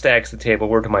 biggest stacks at the table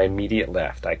were to my immediate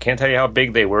left. I can't tell you how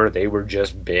big they were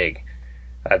just big.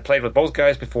 I'd played with both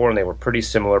guys before, and they were pretty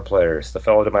similar players. The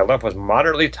fellow to my left was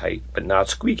moderately tight, but not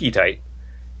squeaky tight.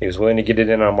 He was willing to get it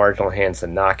in on marginal hands to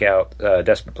knock out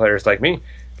desperate players like me,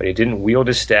 but he didn't wield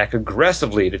his stack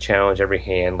aggressively to challenge every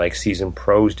hand like seasoned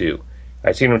pros do.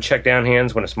 I'd seen him check down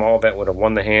hands when a small bet would have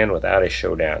won the hand without a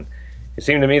showdown. It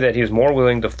seemed to me that he was more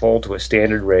willing to fold to a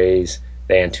standard raise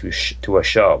than to a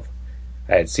shove.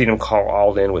 I had seen him call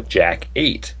all in with Jack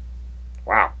 8.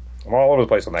 Wow. I'm all over the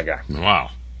place on that guy. Wow.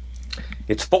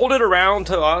 It's folded around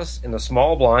to us in the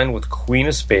small blind with Queen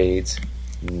of Spades,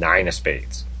 9 of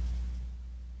Spades.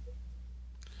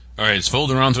 All right, it's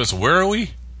folded around to us. Where are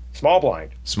we? Small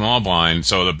blind. Small blind.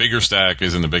 So the bigger stack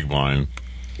is in the big blind.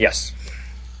 Yes.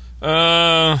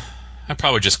 I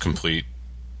probably just complete.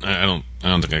 I don't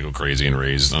think I go crazy and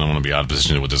raise. I don't want to be out of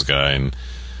position with this guy. And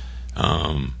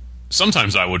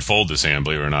sometimes I would fold this hand.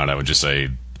 Believe it or not, I would just say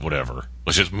whatever.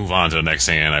 Let's just move on to the next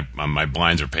hand. My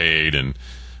blinds are paid and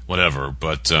whatever.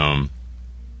 But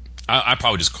I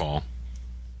probably just call.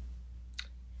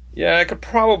 Yeah, I could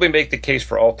probably make the case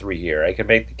for all 3 here. I could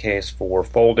make the case for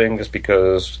folding just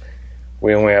because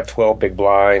we only have 12 big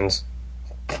blinds.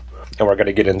 And we're going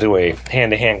to get into a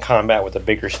hand-to-hand combat with a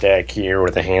bigger stack here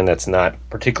with a hand that's not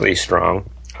particularly strong.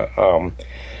 I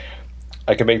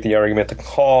could make the argument to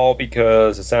call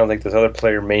because it sounds like this other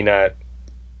player may not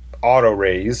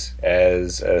auto-raise,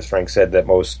 as Frank said, that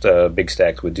most big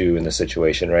stacks would do in this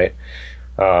situation, right?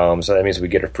 So that means we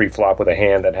get a free flop with a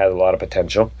hand that has a lot of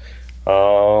potential.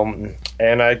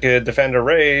 And I could defend a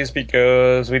raise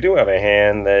because we do have a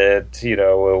hand that,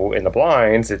 in the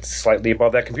blinds, it's slightly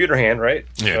above that computer hand, right?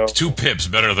 Yeah, so, 2 pips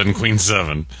better than Queen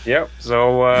 7. Yep.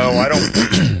 So why don't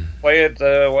play it?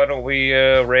 Why don't we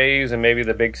raise and maybe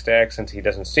the big stack, since he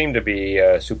doesn't seem to be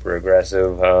super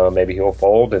aggressive, maybe he'll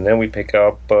fold, and then we pick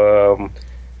up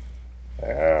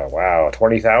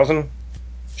 20,000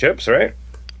 chips, right?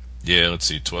 Yeah, let's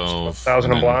see,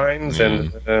 12,000 blinds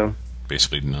and.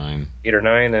 Basically 9. 8 or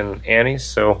 9 and antes,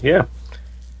 so yeah.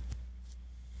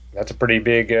 That's a pretty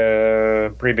big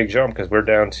jump because we're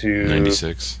down to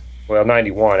 96. Well,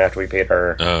 91 after we paid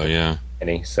our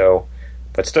ante. So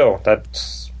But still,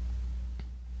 that's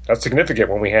significant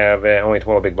when we have only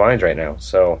 12 big blinds right now.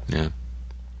 So Yeah.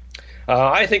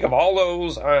 I think of all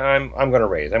those, I'm going to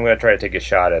raise. I'm going to try to take a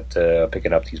shot at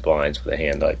picking up these blinds with a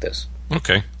hand like this.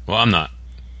 Okay. Well, I'm not.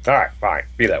 All right, fine.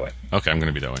 Be that way. Okay, I'm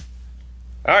going to be that way.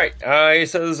 All right. He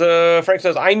says, Frank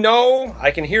says, I know.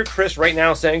 I can hear Chris right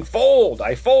now saying, fold.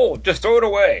 I fold. Just throw it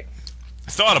away.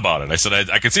 I thought about it. I said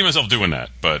I could see myself doing that,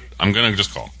 but I'm going to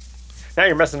just call. Now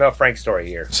you're messing up Frank's story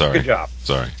here. Sorry. Good job.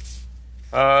 Sorry.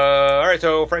 All right,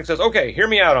 so Frank says, okay, hear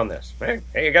me out on this. Hey,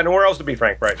 you got nowhere else to be,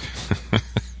 Frank, right?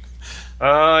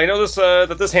 I know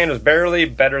that this hand is barely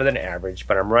better than average,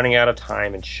 but I'm running out of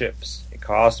time and chips. It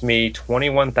costs me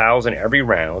 21,000 every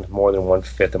round, more than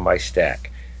 1/5 of my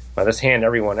stack. Now, this hand,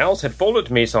 everyone else had folded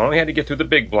to me, so I only had to get through the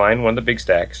big blind, one of the big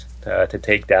stacks, to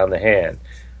take down the hand.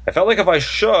 I felt like if I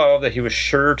shoved, that he was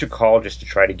sure to call just to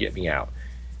try to get me out.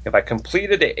 If I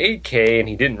completed the 8K and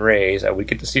he didn't raise, I would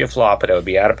get to see a flop, but I would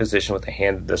be out of position with a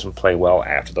hand that doesn't play well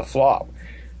after the flop.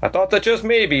 I thought that just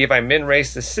maybe if I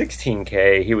min-raced to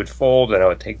 16K, he would fold and I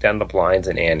would take down the blinds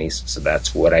and antes, so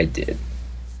that's what I did.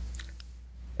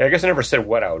 Yeah, I guess I never said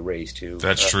what I would raise to.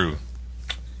 That's true.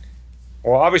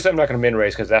 Well, obviously I'm not going to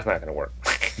min-raise because that's not going to work.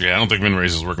 Yeah, I don't think min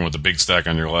raise is working with the big stack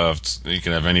on your left. You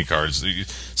can have any cards.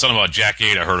 Something about Jack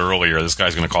 8 I heard earlier. This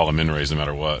guy's going to call a min raise no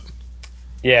matter what.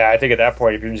 Yeah, I think at that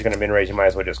point, if you're just going to min-raise, you might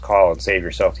as well just call and save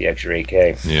yourself the extra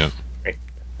 8K. Yeah.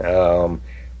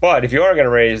 But if you are going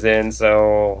to raise, then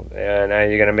now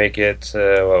you're going to make it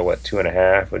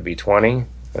 2.5 would be 20,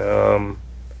 and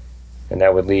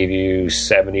that would leave you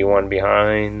 71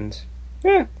 behind.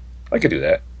 Yeah, I could do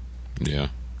that. Yeah.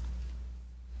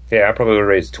 Yeah, I probably would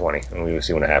raise 20, and we would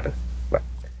see what happened. But,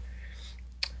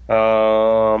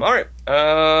 all right.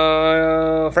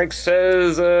 Frank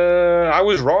says I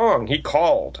was wrong. He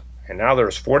called, and now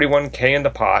there's 41K in the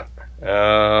pot,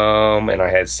 and I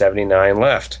had 79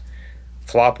 left.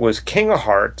 Flop was king of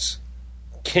hearts,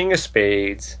 king of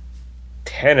spades,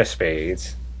 10 of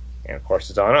spades, and of course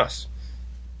it's on us.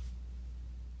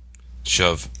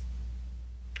 Shove.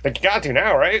 But you got to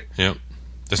now, right? Yep.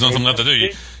 There's nothing left to do.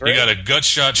 You got a gut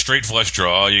shot straight flush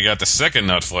draw. You got the second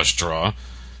nut flush draw.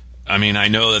 I mean, I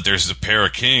know that there's a pair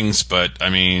of kings, but I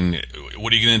mean,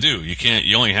 what are you going to do?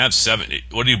 You only have 7.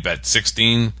 What do you bet?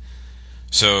 16?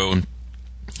 So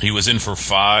he was in for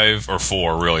 5 or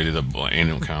 4, really, to the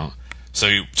annual count. So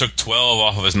he took 12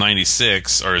 off of his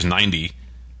 96, or his 90,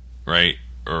 right?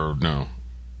 Or no.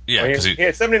 Yeah, because he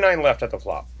had 79 left at the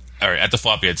flop. All right, at the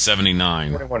flop he had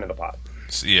 79. 41 in the pot.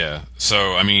 So, yeah.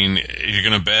 So, I mean, if you're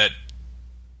going to bet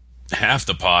half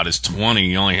the pot is 20,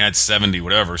 you only had 70,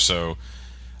 whatever. So,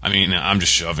 I mean, I'm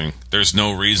just shoving. There's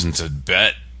no reason to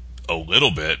bet a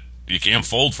little bit. You can't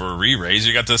fold for a re-raise.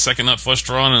 You got the second nut flush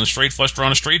draw and a straight flush draw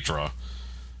and a straight draw.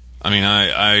 I mean,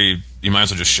 you might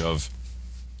as well just shove.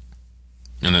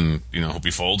 And then, hope he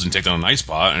folds and take down a nice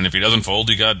pot. And if he doesn't fold,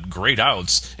 you got great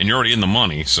outs. And you're already in the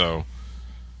money, so.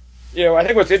 Yeah, I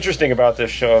think what's interesting about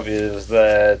this shove is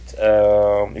that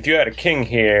if you had a king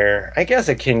here, I guess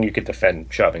a king you could defend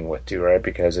shoving with too, right?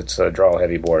 Because it's a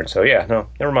draw-heavy board. So, yeah, no,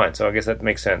 never mind. So I guess that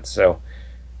makes sense. So,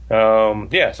 so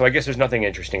I guess there's nothing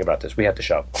interesting about this. We have to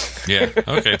shove. Yeah,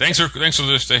 okay. Thanks for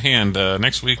this hand.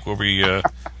 Next week we'll be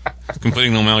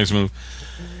completing O'Malley's move.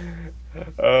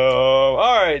 All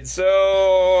right,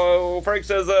 so Frank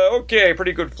says, okay,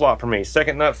 pretty good flop for me.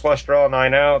 Second nut, flush draw,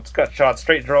 9 outs. Gut shot,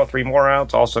 straight draw, 3 more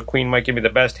outs. Also, queen might give me the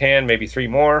best hand, maybe 3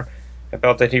 more. I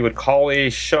felt that he would call a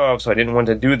shove, so I didn't want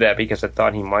to do that because I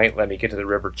thought he might let me get to the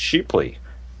river cheaply.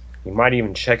 He might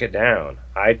even check it down.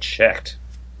 I checked.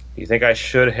 Do you think I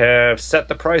should have set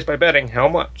the price by betting? How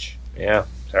much? Yeah,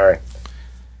 sorry.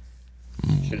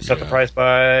 Should have set the price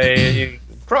by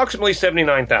approximately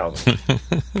 79,000.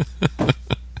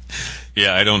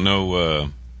 Yeah, I don't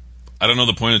know. I don't know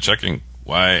the point of checking.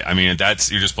 Why? I mean,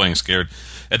 you're just playing scared.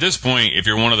 At this point, if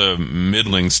you're one of the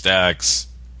middling stacks,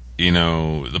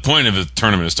 the point of the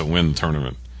tournament is to win the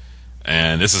tournament,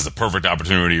 and this is the perfect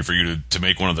opportunity for you to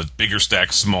make one of the bigger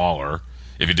stacks smaller.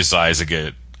 If you decide to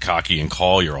get cocky and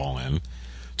call, you're all in.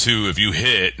 2, if you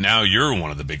hit, now you're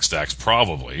one of the big stacks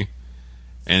probably,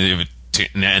 and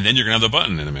then you're gonna have the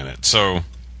button in a minute. So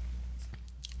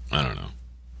I don't know.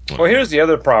 Well, here's the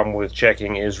other problem with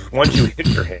checking is once you hit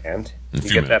your hand, you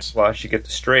get that flush, you get the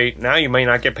straight, now you may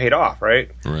not get paid off, right?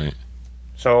 Right.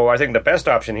 So I think the best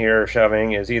option here,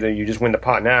 shoving, is either you just win the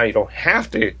pot now, you don't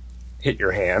have to hit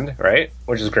your hand, right?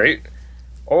 Which is great.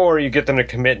 Or you get them to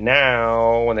commit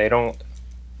now when they don't,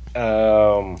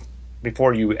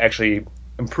 before you actually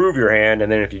improve your hand,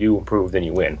 and then if you do improve, then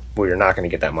you win. Well, you're not going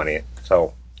to get that money.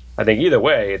 So I think either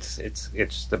way, it's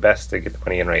the best to get the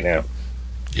money in right now.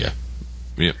 Yeah.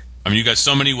 Yep. I mean, you got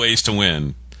so many ways to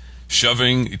win.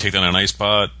 Shoving, you take down a nice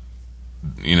pot.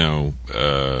 You know,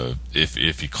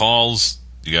 if he calls,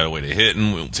 you got a way to hit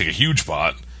and we'll take a huge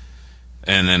pot.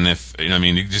 And then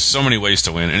just so many ways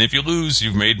to win. And if you lose,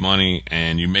 you've made money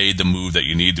and you made the move that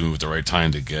you need to move at the right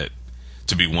time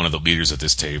to be one of the leaders at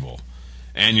this table.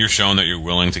 And you're showing that you're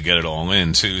willing to get it all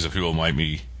in too, so people might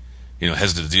be,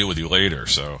 hesitant to deal with you later.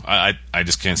 So I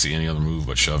just can't see any other move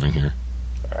but shoving here.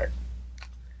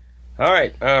 All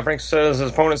right. Frank says his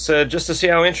opponent said, just to see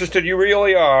how interested you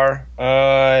really are,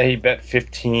 he bet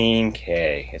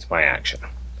 $15K. It's my action.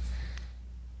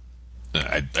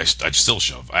 I still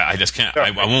shove. I just can't.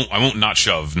 I won't not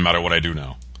shove no matter what I do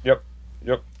now. Yep.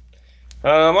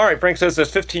 All right. Frank says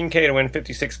there's $15K to win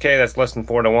 $56K. That's less than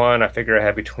 4-1. I figure I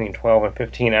had between 12 and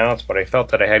 15 outs, but I felt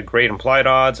that I had great implied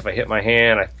odds. If I hit my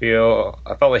hand, I felt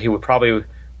like he would probably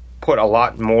put a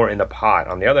lot more in the pot.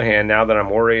 On the other hand, now that I'm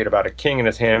worried about a king in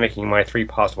his hand making my 3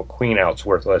 possible queen outs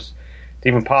worthless, it's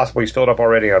even possible he's filled up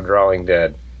already. I'm drawing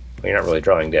dead. Well, you're not really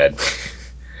drawing dead.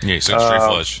 Yeah, so straight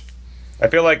flush. I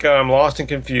feel like I'm lost and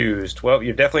confused. Well,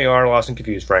 you definitely are lost and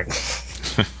confused, Frank.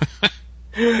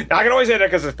 Now, I can always say that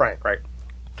because it's Frank, right?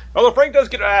 Although Frank does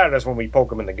get out of this when we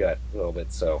poke him in the gut a little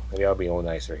bit, so maybe I'll be a little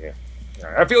nicer here.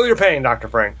 Right, I feel your pain, Dr.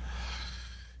 Frank.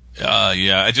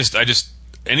 Yeah, I just,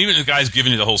 and even the guy's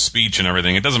giving you the whole speech and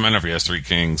everything, it doesn't matter if he has 3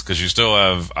 kings, because you still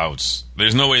have outs.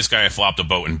 There's no way this guy flopped a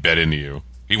boat and bet into you.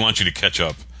 He wants you to catch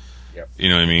up. Yep. You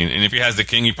know what I mean? And if he has the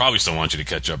king, he probably still wants you to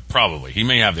catch up. Probably. He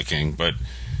may have the king, but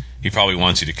he probably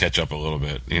wants you to catch up a little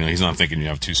bit. He's not thinking you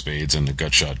have 2 spades and the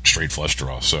gut shot straight flush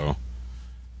draw. So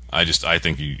I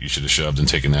think you should have shoved and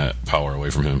taken that power away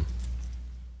from him.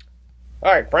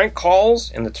 All right, Frank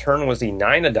calls, and the turn was the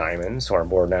 9 of diamonds. So our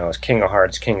board now is king of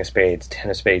hearts, king of spades,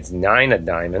 10 of spades, 9 of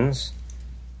diamonds.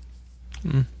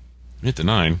 Hit the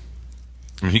 9.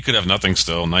 I mean, he could have nothing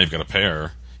still. Now you've got a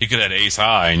pair. He could have had ace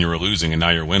high and you were losing, and now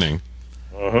you're winning.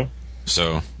 Mm-hmm.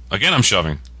 So again, I'm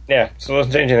shoving. Yeah, so it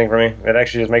doesn't change anything for me. It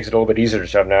actually just makes it a little bit easier to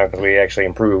shove now because we actually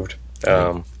improved.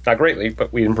 Not greatly,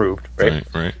 but we improved, right?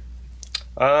 Right.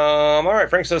 All right,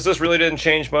 Frank says this really didn't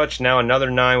change much. Now another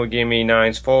 9 would give me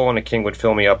 9s full, and a king would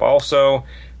fill me up also.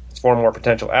 It's 4 more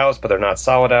potential outs, but they're not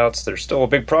solid outs. There's still a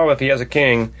big problem if he has a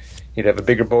king. He'd have a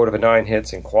bigger boat if a 9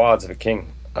 hits and quads if a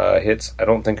king hits. I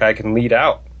don't think I can lead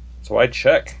out, so I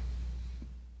check.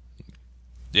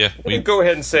 Yeah. We go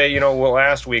ahead and say,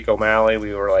 last week, O'Malley,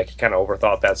 we were like, kind of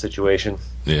overthought that situation.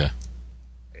 Yeah.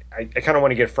 I kind of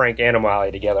want to get Frank and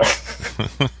O'Malley together.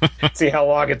 See how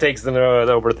long it takes them to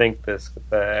overthink this.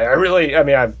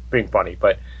 I'm being funny,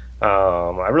 but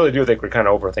I really do think we're kind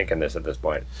of overthinking this at this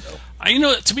point. So.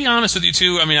 To be honest with you,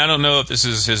 too, I don't know if this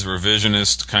is his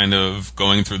revisionist kind of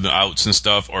going through the outs and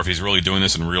stuff, or if he's really doing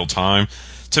this in real time.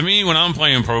 To me, when I'm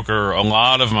playing poker, a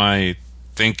lot of my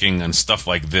thinking and stuff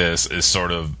like this is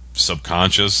sort of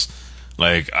subconscious.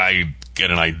 Like, I get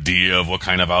an idea of what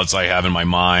kind of outs I have in my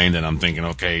mind, and I'm thinking,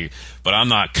 okay, but I'm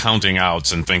not counting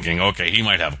outs and thinking, okay, he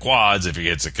might have quads if he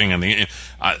hits a king in the...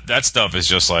 that stuff is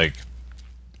just like,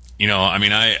 in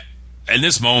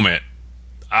this moment,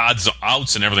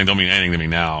 outs and everything don't mean anything to me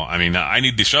now. I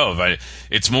need to shove.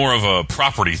 It's more of a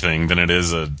property thing than it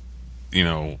is a,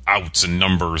 outs and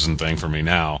numbers and thing for me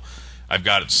now. I've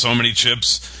got so many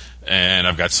chips, and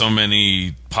I've got so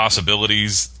many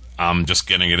possibilities. I'm just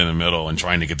getting it in the middle and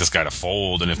trying to get this guy to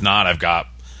fold, and if not, I've got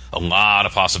a lot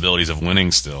of possibilities of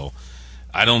winning still.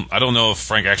 I don't know if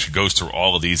Frank actually goes through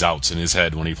all of these outs in his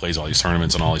head when he plays all these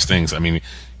tournaments and all these things.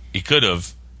 He could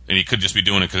have, and he could just be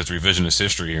doing it because it's revisionist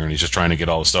history here, and he's just trying to get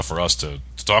all the stuff for us to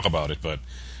talk about it. But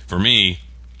for me,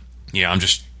 yeah, I'm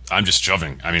just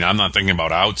shoving. I'm not thinking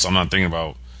about outs. I'm not thinking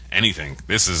about anything.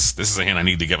 This is a hand I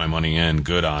need to get my money in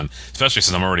good on, especially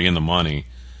since I'm already in the money.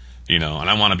 And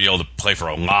I want to be able to play for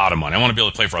a lot of money. I want to be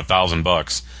able to play for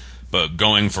 $1,000, but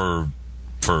going for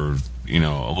a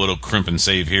little crimp and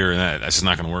save here and that's just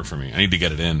not going to work for me. I need to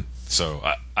get it in. So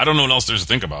I don't know what else there's to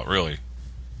think about, really.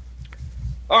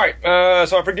 All right.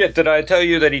 So I forget. Did I tell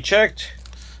you that he checked?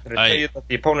 Did I tell you that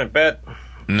the opponent bet?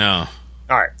 No.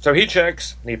 All right. So he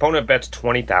checks. The opponent bets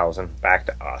 $20,000 back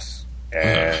to us.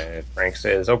 And Frank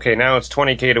says, okay, now it's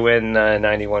 $20K to win,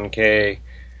 $91K.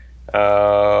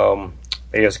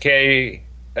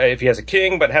 If he has a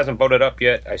king but hasn't voted up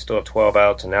yet, I still have 12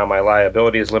 outs, and now my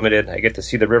liability is limited. I get to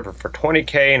see the river for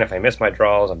 $20K, and if I miss my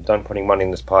draws, I'm done putting money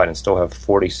in this pot and still have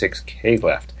 $46K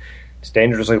left. It's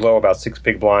dangerously low, about 6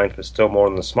 big blinds, but still more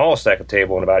than the smallest stack of the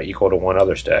table and about equal to one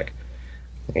other stack.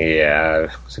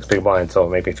 Yeah, 6 big blinds, so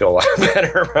it'll make me feel a lot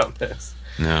better about this.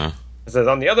 No. It says,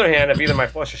 on the other hand, if either my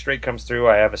flush or straight comes through,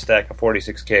 I have a stack of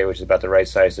 46K, which is about the right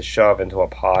size to shove into a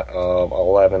pot of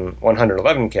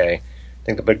 111K. I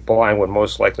think the big blind would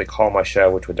most likely call my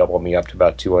shove, which would double me up to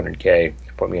about 200K,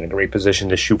 put me in a great position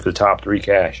to shoot for the top 3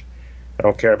 cash. I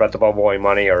don't care about the bubble boy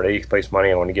money or the 8th place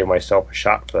money. I want to give myself a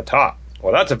shot for the top.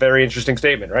 Well, that's a very interesting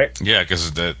statement, right? Yeah,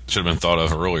 because that should have been thought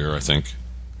of earlier, I think.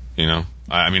 You know?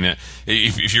 I mean,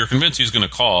 if you're convinced he's going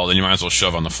to call, then you might as well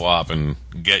shove on the flop and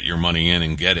get your money in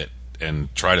and get it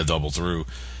and try to double through,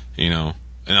 you know?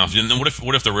 And now,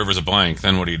 what if the river's a blank?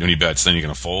 Then what do you do? When he bets, then you're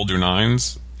going to fold your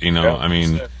 9s? You know, I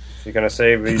mean... So you're going to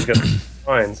save these guys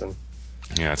 9s. And...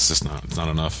 Yeah, it's just not. It's not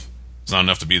enough. It's not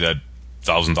enough to be that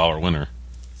 $1,000 winner.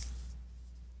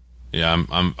 Yeah,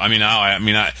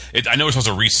 I know we're supposed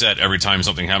to reset every time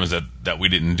something happens that we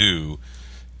didn't do,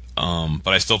 but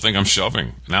I still think I'm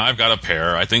shoving. Now I've got a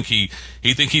pair. I think he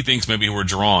thinks maybe we're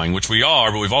drawing, which we are,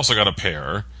 but we've also got a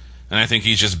pair, and I think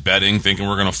he's just betting, thinking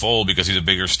we're going to fold because he's a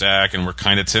bigger stack and we're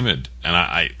kind of timid. And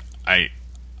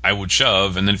I would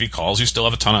shove, and then if he calls, you still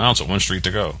have a ton of outs at 1 street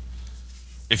to go,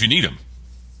 if you need him.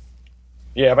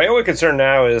 Yeah, my only concern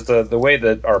now is the way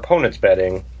that our opponent's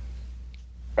betting.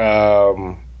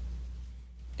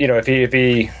 You know, if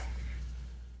he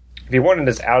wanted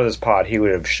us out of this pot, he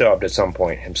would have shoved at some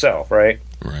point himself, right?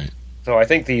 Right. So I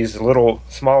think these little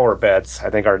smaller bets,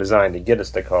 I think, are designed to get us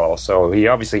to call. So he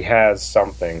obviously has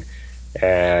something,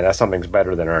 and that something's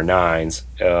better than our 9s.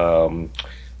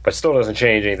 But still doesn't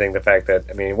change anything. The fact that,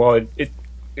 I mean, well, it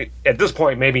at this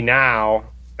point, maybe now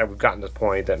that we've gotten to this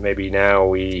point, that maybe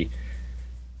now if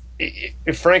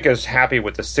Frank is happy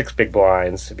with the 6 big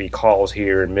blinds, if he calls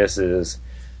here and misses,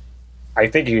 I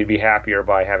think he would be happier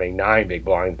by having 9 big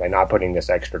blinds by not putting this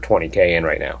extra 20K in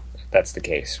right now. If that's the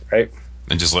case, right?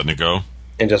 And just letting it go?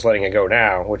 And just letting it go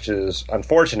now, which is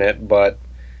unfortunate, but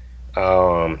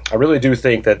I really do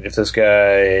think that if this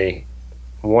guy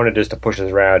wanted us to push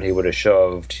us around, he would have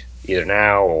shoved either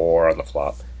now or on the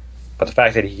flop. But the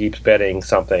fact that he keeps betting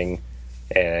something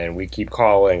and we keep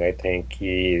calling, I think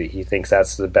he thinks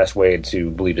that's the best way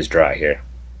to bleed us dry here.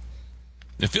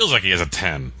 It feels like he has a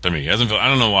 10 to me. I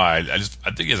don't know why. I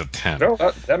think he has a 10. No,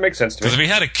 that makes sense to me. Because if he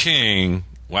had a king,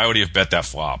 why would he have bet that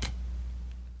flop?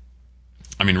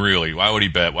 I mean, really, why would he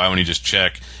bet? Why wouldn't he just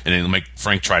check and then make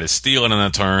Frank try to steal it on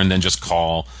the turn, then just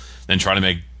call, then try to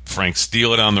make Frank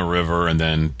steal it on the river and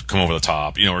then come over the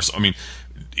top? You know, I mean,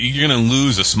 you're going to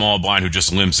lose a small blind who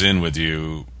just limps in with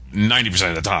you 90%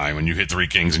 of the time when you hit 3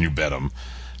 kings and you bet him.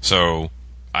 So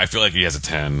I feel like he has a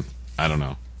 10. I don't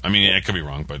know. I mean, I could be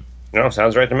wrong, but... No,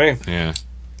 sounds right to me. Yeah.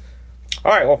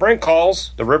 All right, well, Frank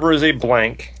calls. The river is a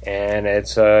blank, and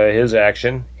it's his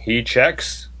action. He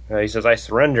checks. He says, I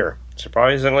surrender.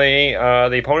 Surprisingly,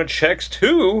 the opponent checks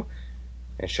too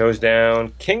and shows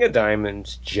down King of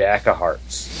Diamonds, Jack of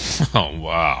Hearts. Oh,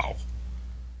 wow.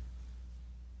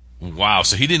 Wow,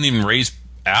 so he didn't even raise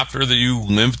after you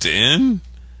limped in?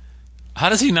 How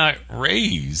does he not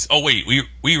raise? Oh, wait,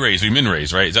 we raised. We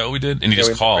min-raised, right? Is that what we did? And he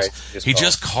just calls. He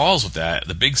just calls with that.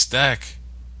 The big stack.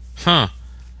 Huh.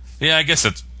 Yeah, I guess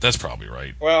that's probably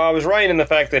right. Well, I was right in the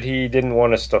fact that he didn't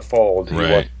want us to fold. He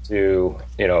wanted to,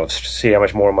 see how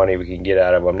much more money we can get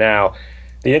out of him. Now,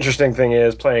 the interesting thing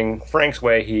is, playing Frank's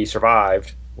way, he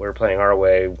survived. We're playing our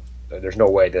way. There's no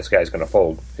way this guy's going to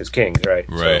fold his kings, right?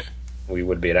 Right. So we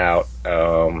would be out.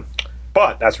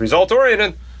 But that's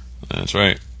result-oriented. That's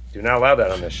right. Do not allow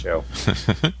that on this show.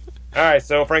 All right,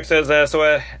 so Frank says,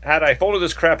 had I folded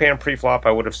this crap hand pre-flop,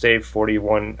 I would have saved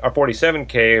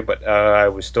 47K, but I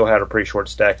would still had a pretty short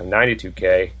stack of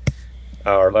 92K,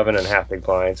 or 11.5 big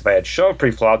blinds. If I had shoved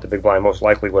pre-flop, the big blind most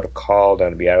likely would have called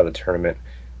and to be out of the tournament.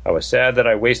 I was sad that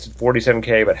I wasted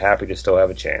 47K, but happy to still have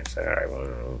a chance. All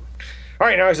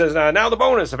right, now he says, now the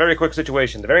bonus, a very quick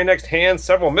situation. The very next hand,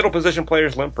 several middle position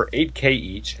players limped for 8K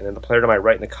each, and then the player to my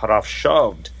right in the cutoff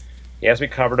shoved. He has me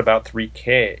covered about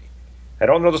 3K. I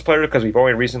don't know this player because we've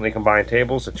only recently combined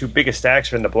tables. The 2 biggest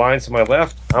stacks are in the blinds to my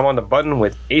left. I'm on the button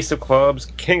with ace of clubs,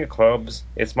 king of clubs.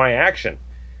 It's my action.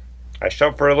 I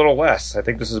shove for a little less. I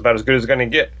think this is about as good as it's going to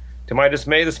get. To my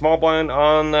dismay, the small blind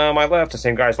on my left, the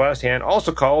same guy's last hand,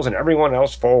 also calls and everyone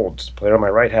else folds. The player on my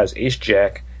right has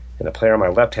ace-jack, and the player on my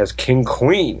left has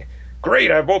king-queen. Great,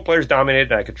 I have both players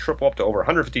dominated, and I could triple up to over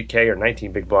 150K or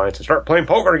 19 big blinds to start playing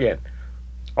poker again.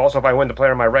 Also, if I win, the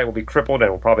player on my right will be crippled and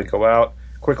will probably go out,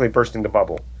 quickly bursting the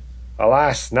bubble.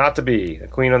 Alas, not to be. The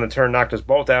queen on the turn knocked us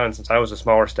both out, and since I was a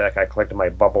smaller stack, I collected my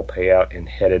bubble payout and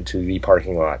headed to the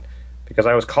parking lot. Because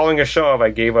I was calling a shove, I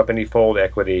gave up any fold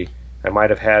equity I might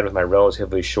have had with my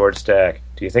relatively short stack.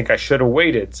 Do you think I should have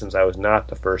waited since I was not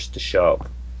the first to shove?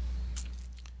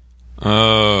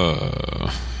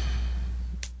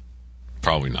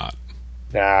 Probably not.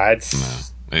 Nah, it's... No.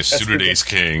 A suited ace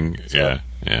king, yeah.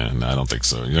 Yeah, no, I don't think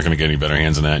so. You're not going to get any better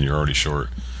hands than that, and you're already short.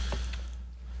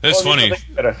 It's funny. The thing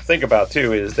you gotta think about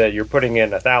too is that you're putting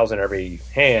in 1,000 every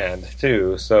hand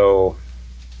too, so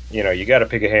you got to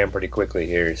pick a hand pretty quickly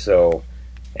here. So,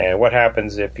 and what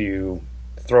happens if you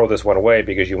throw this one away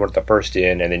because you weren't the first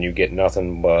in, and then you get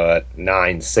nothing but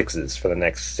 9 sixes for the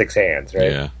next 6 hands,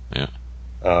 right? Yeah.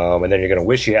 And then you're going to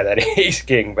wish you had that ace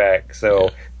king back.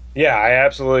 So, yeah, I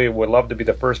absolutely would love to be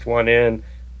the first one in,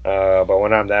 but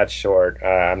when I'm that short,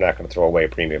 I'm not going to throw away a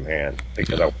premium hand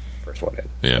because I'm the first one in.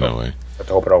 Yeah, so, no way. I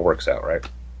hope it all works out, right?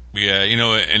 Yeah,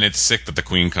 and it's sick that the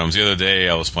queen comes. The other day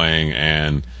I was playing,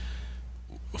 and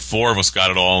 4 of us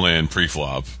got it all in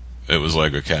pre-flop. It was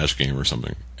like a cash game or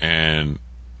something. And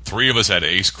 3 of us had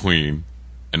ace-queen,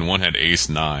 and 1 had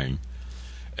ace-9.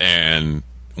 And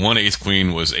one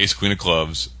ace-queen was ace-queen of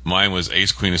clubs. Mine was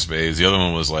ace-queen of spades. The other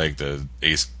one was like the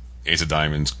ace of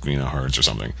diamonds, queen of hearts or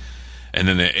something. And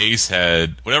then the ace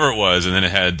had whatever it was, and then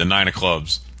it had the 9 of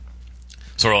clubs.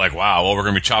 So we're like, wow, well, we're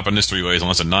going to be chopping this 3 ways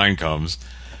unless a 9 comes.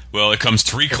 Well, it comes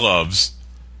 3 clubs.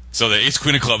 So the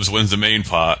ace-queen of clubs wins the main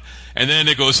pot. And then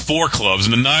it goes 4 clubs,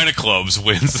 and the 9 of clubs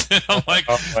wins. I'm like,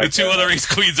 the 2 other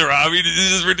ace-queens are out. I mean,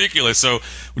 this is ridiculous. So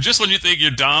just when you think you're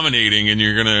dominating and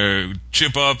you're going to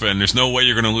chip up and there's no way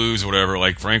you're going to lose or whatever,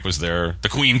 like Frank was there, the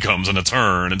queen comes on a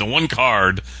turn, and the one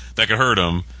card that could hurt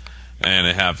him, and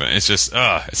it happened. It's just,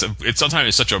 sometimes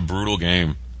it's such a brutal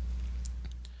game.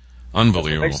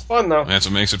 Unbelievable. That's what makes it fun, though. That's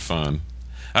what makes it fun.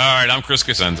 All right, I'm Chris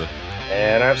Cosenza.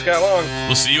 And I'm Scott Long.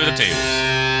 We'll see you at the tables.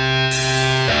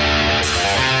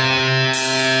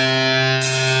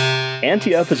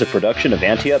 Ante Up is a production of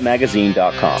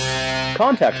AnteUpMagazine.com.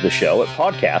 Contact the show at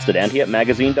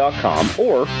podcast@AnteUpMagazine.com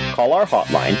or call our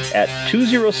hotline at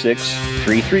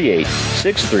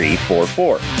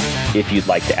 206-338-6344. If you'd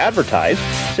like to advertise,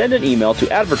 send an email to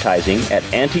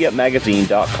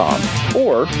advertising@AnteUpMagazine.com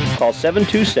or call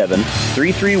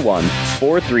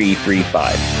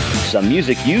 727-331-4335. Some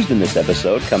music used in this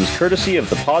episode comes courtesy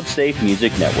of the PodSafe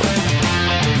Music Network.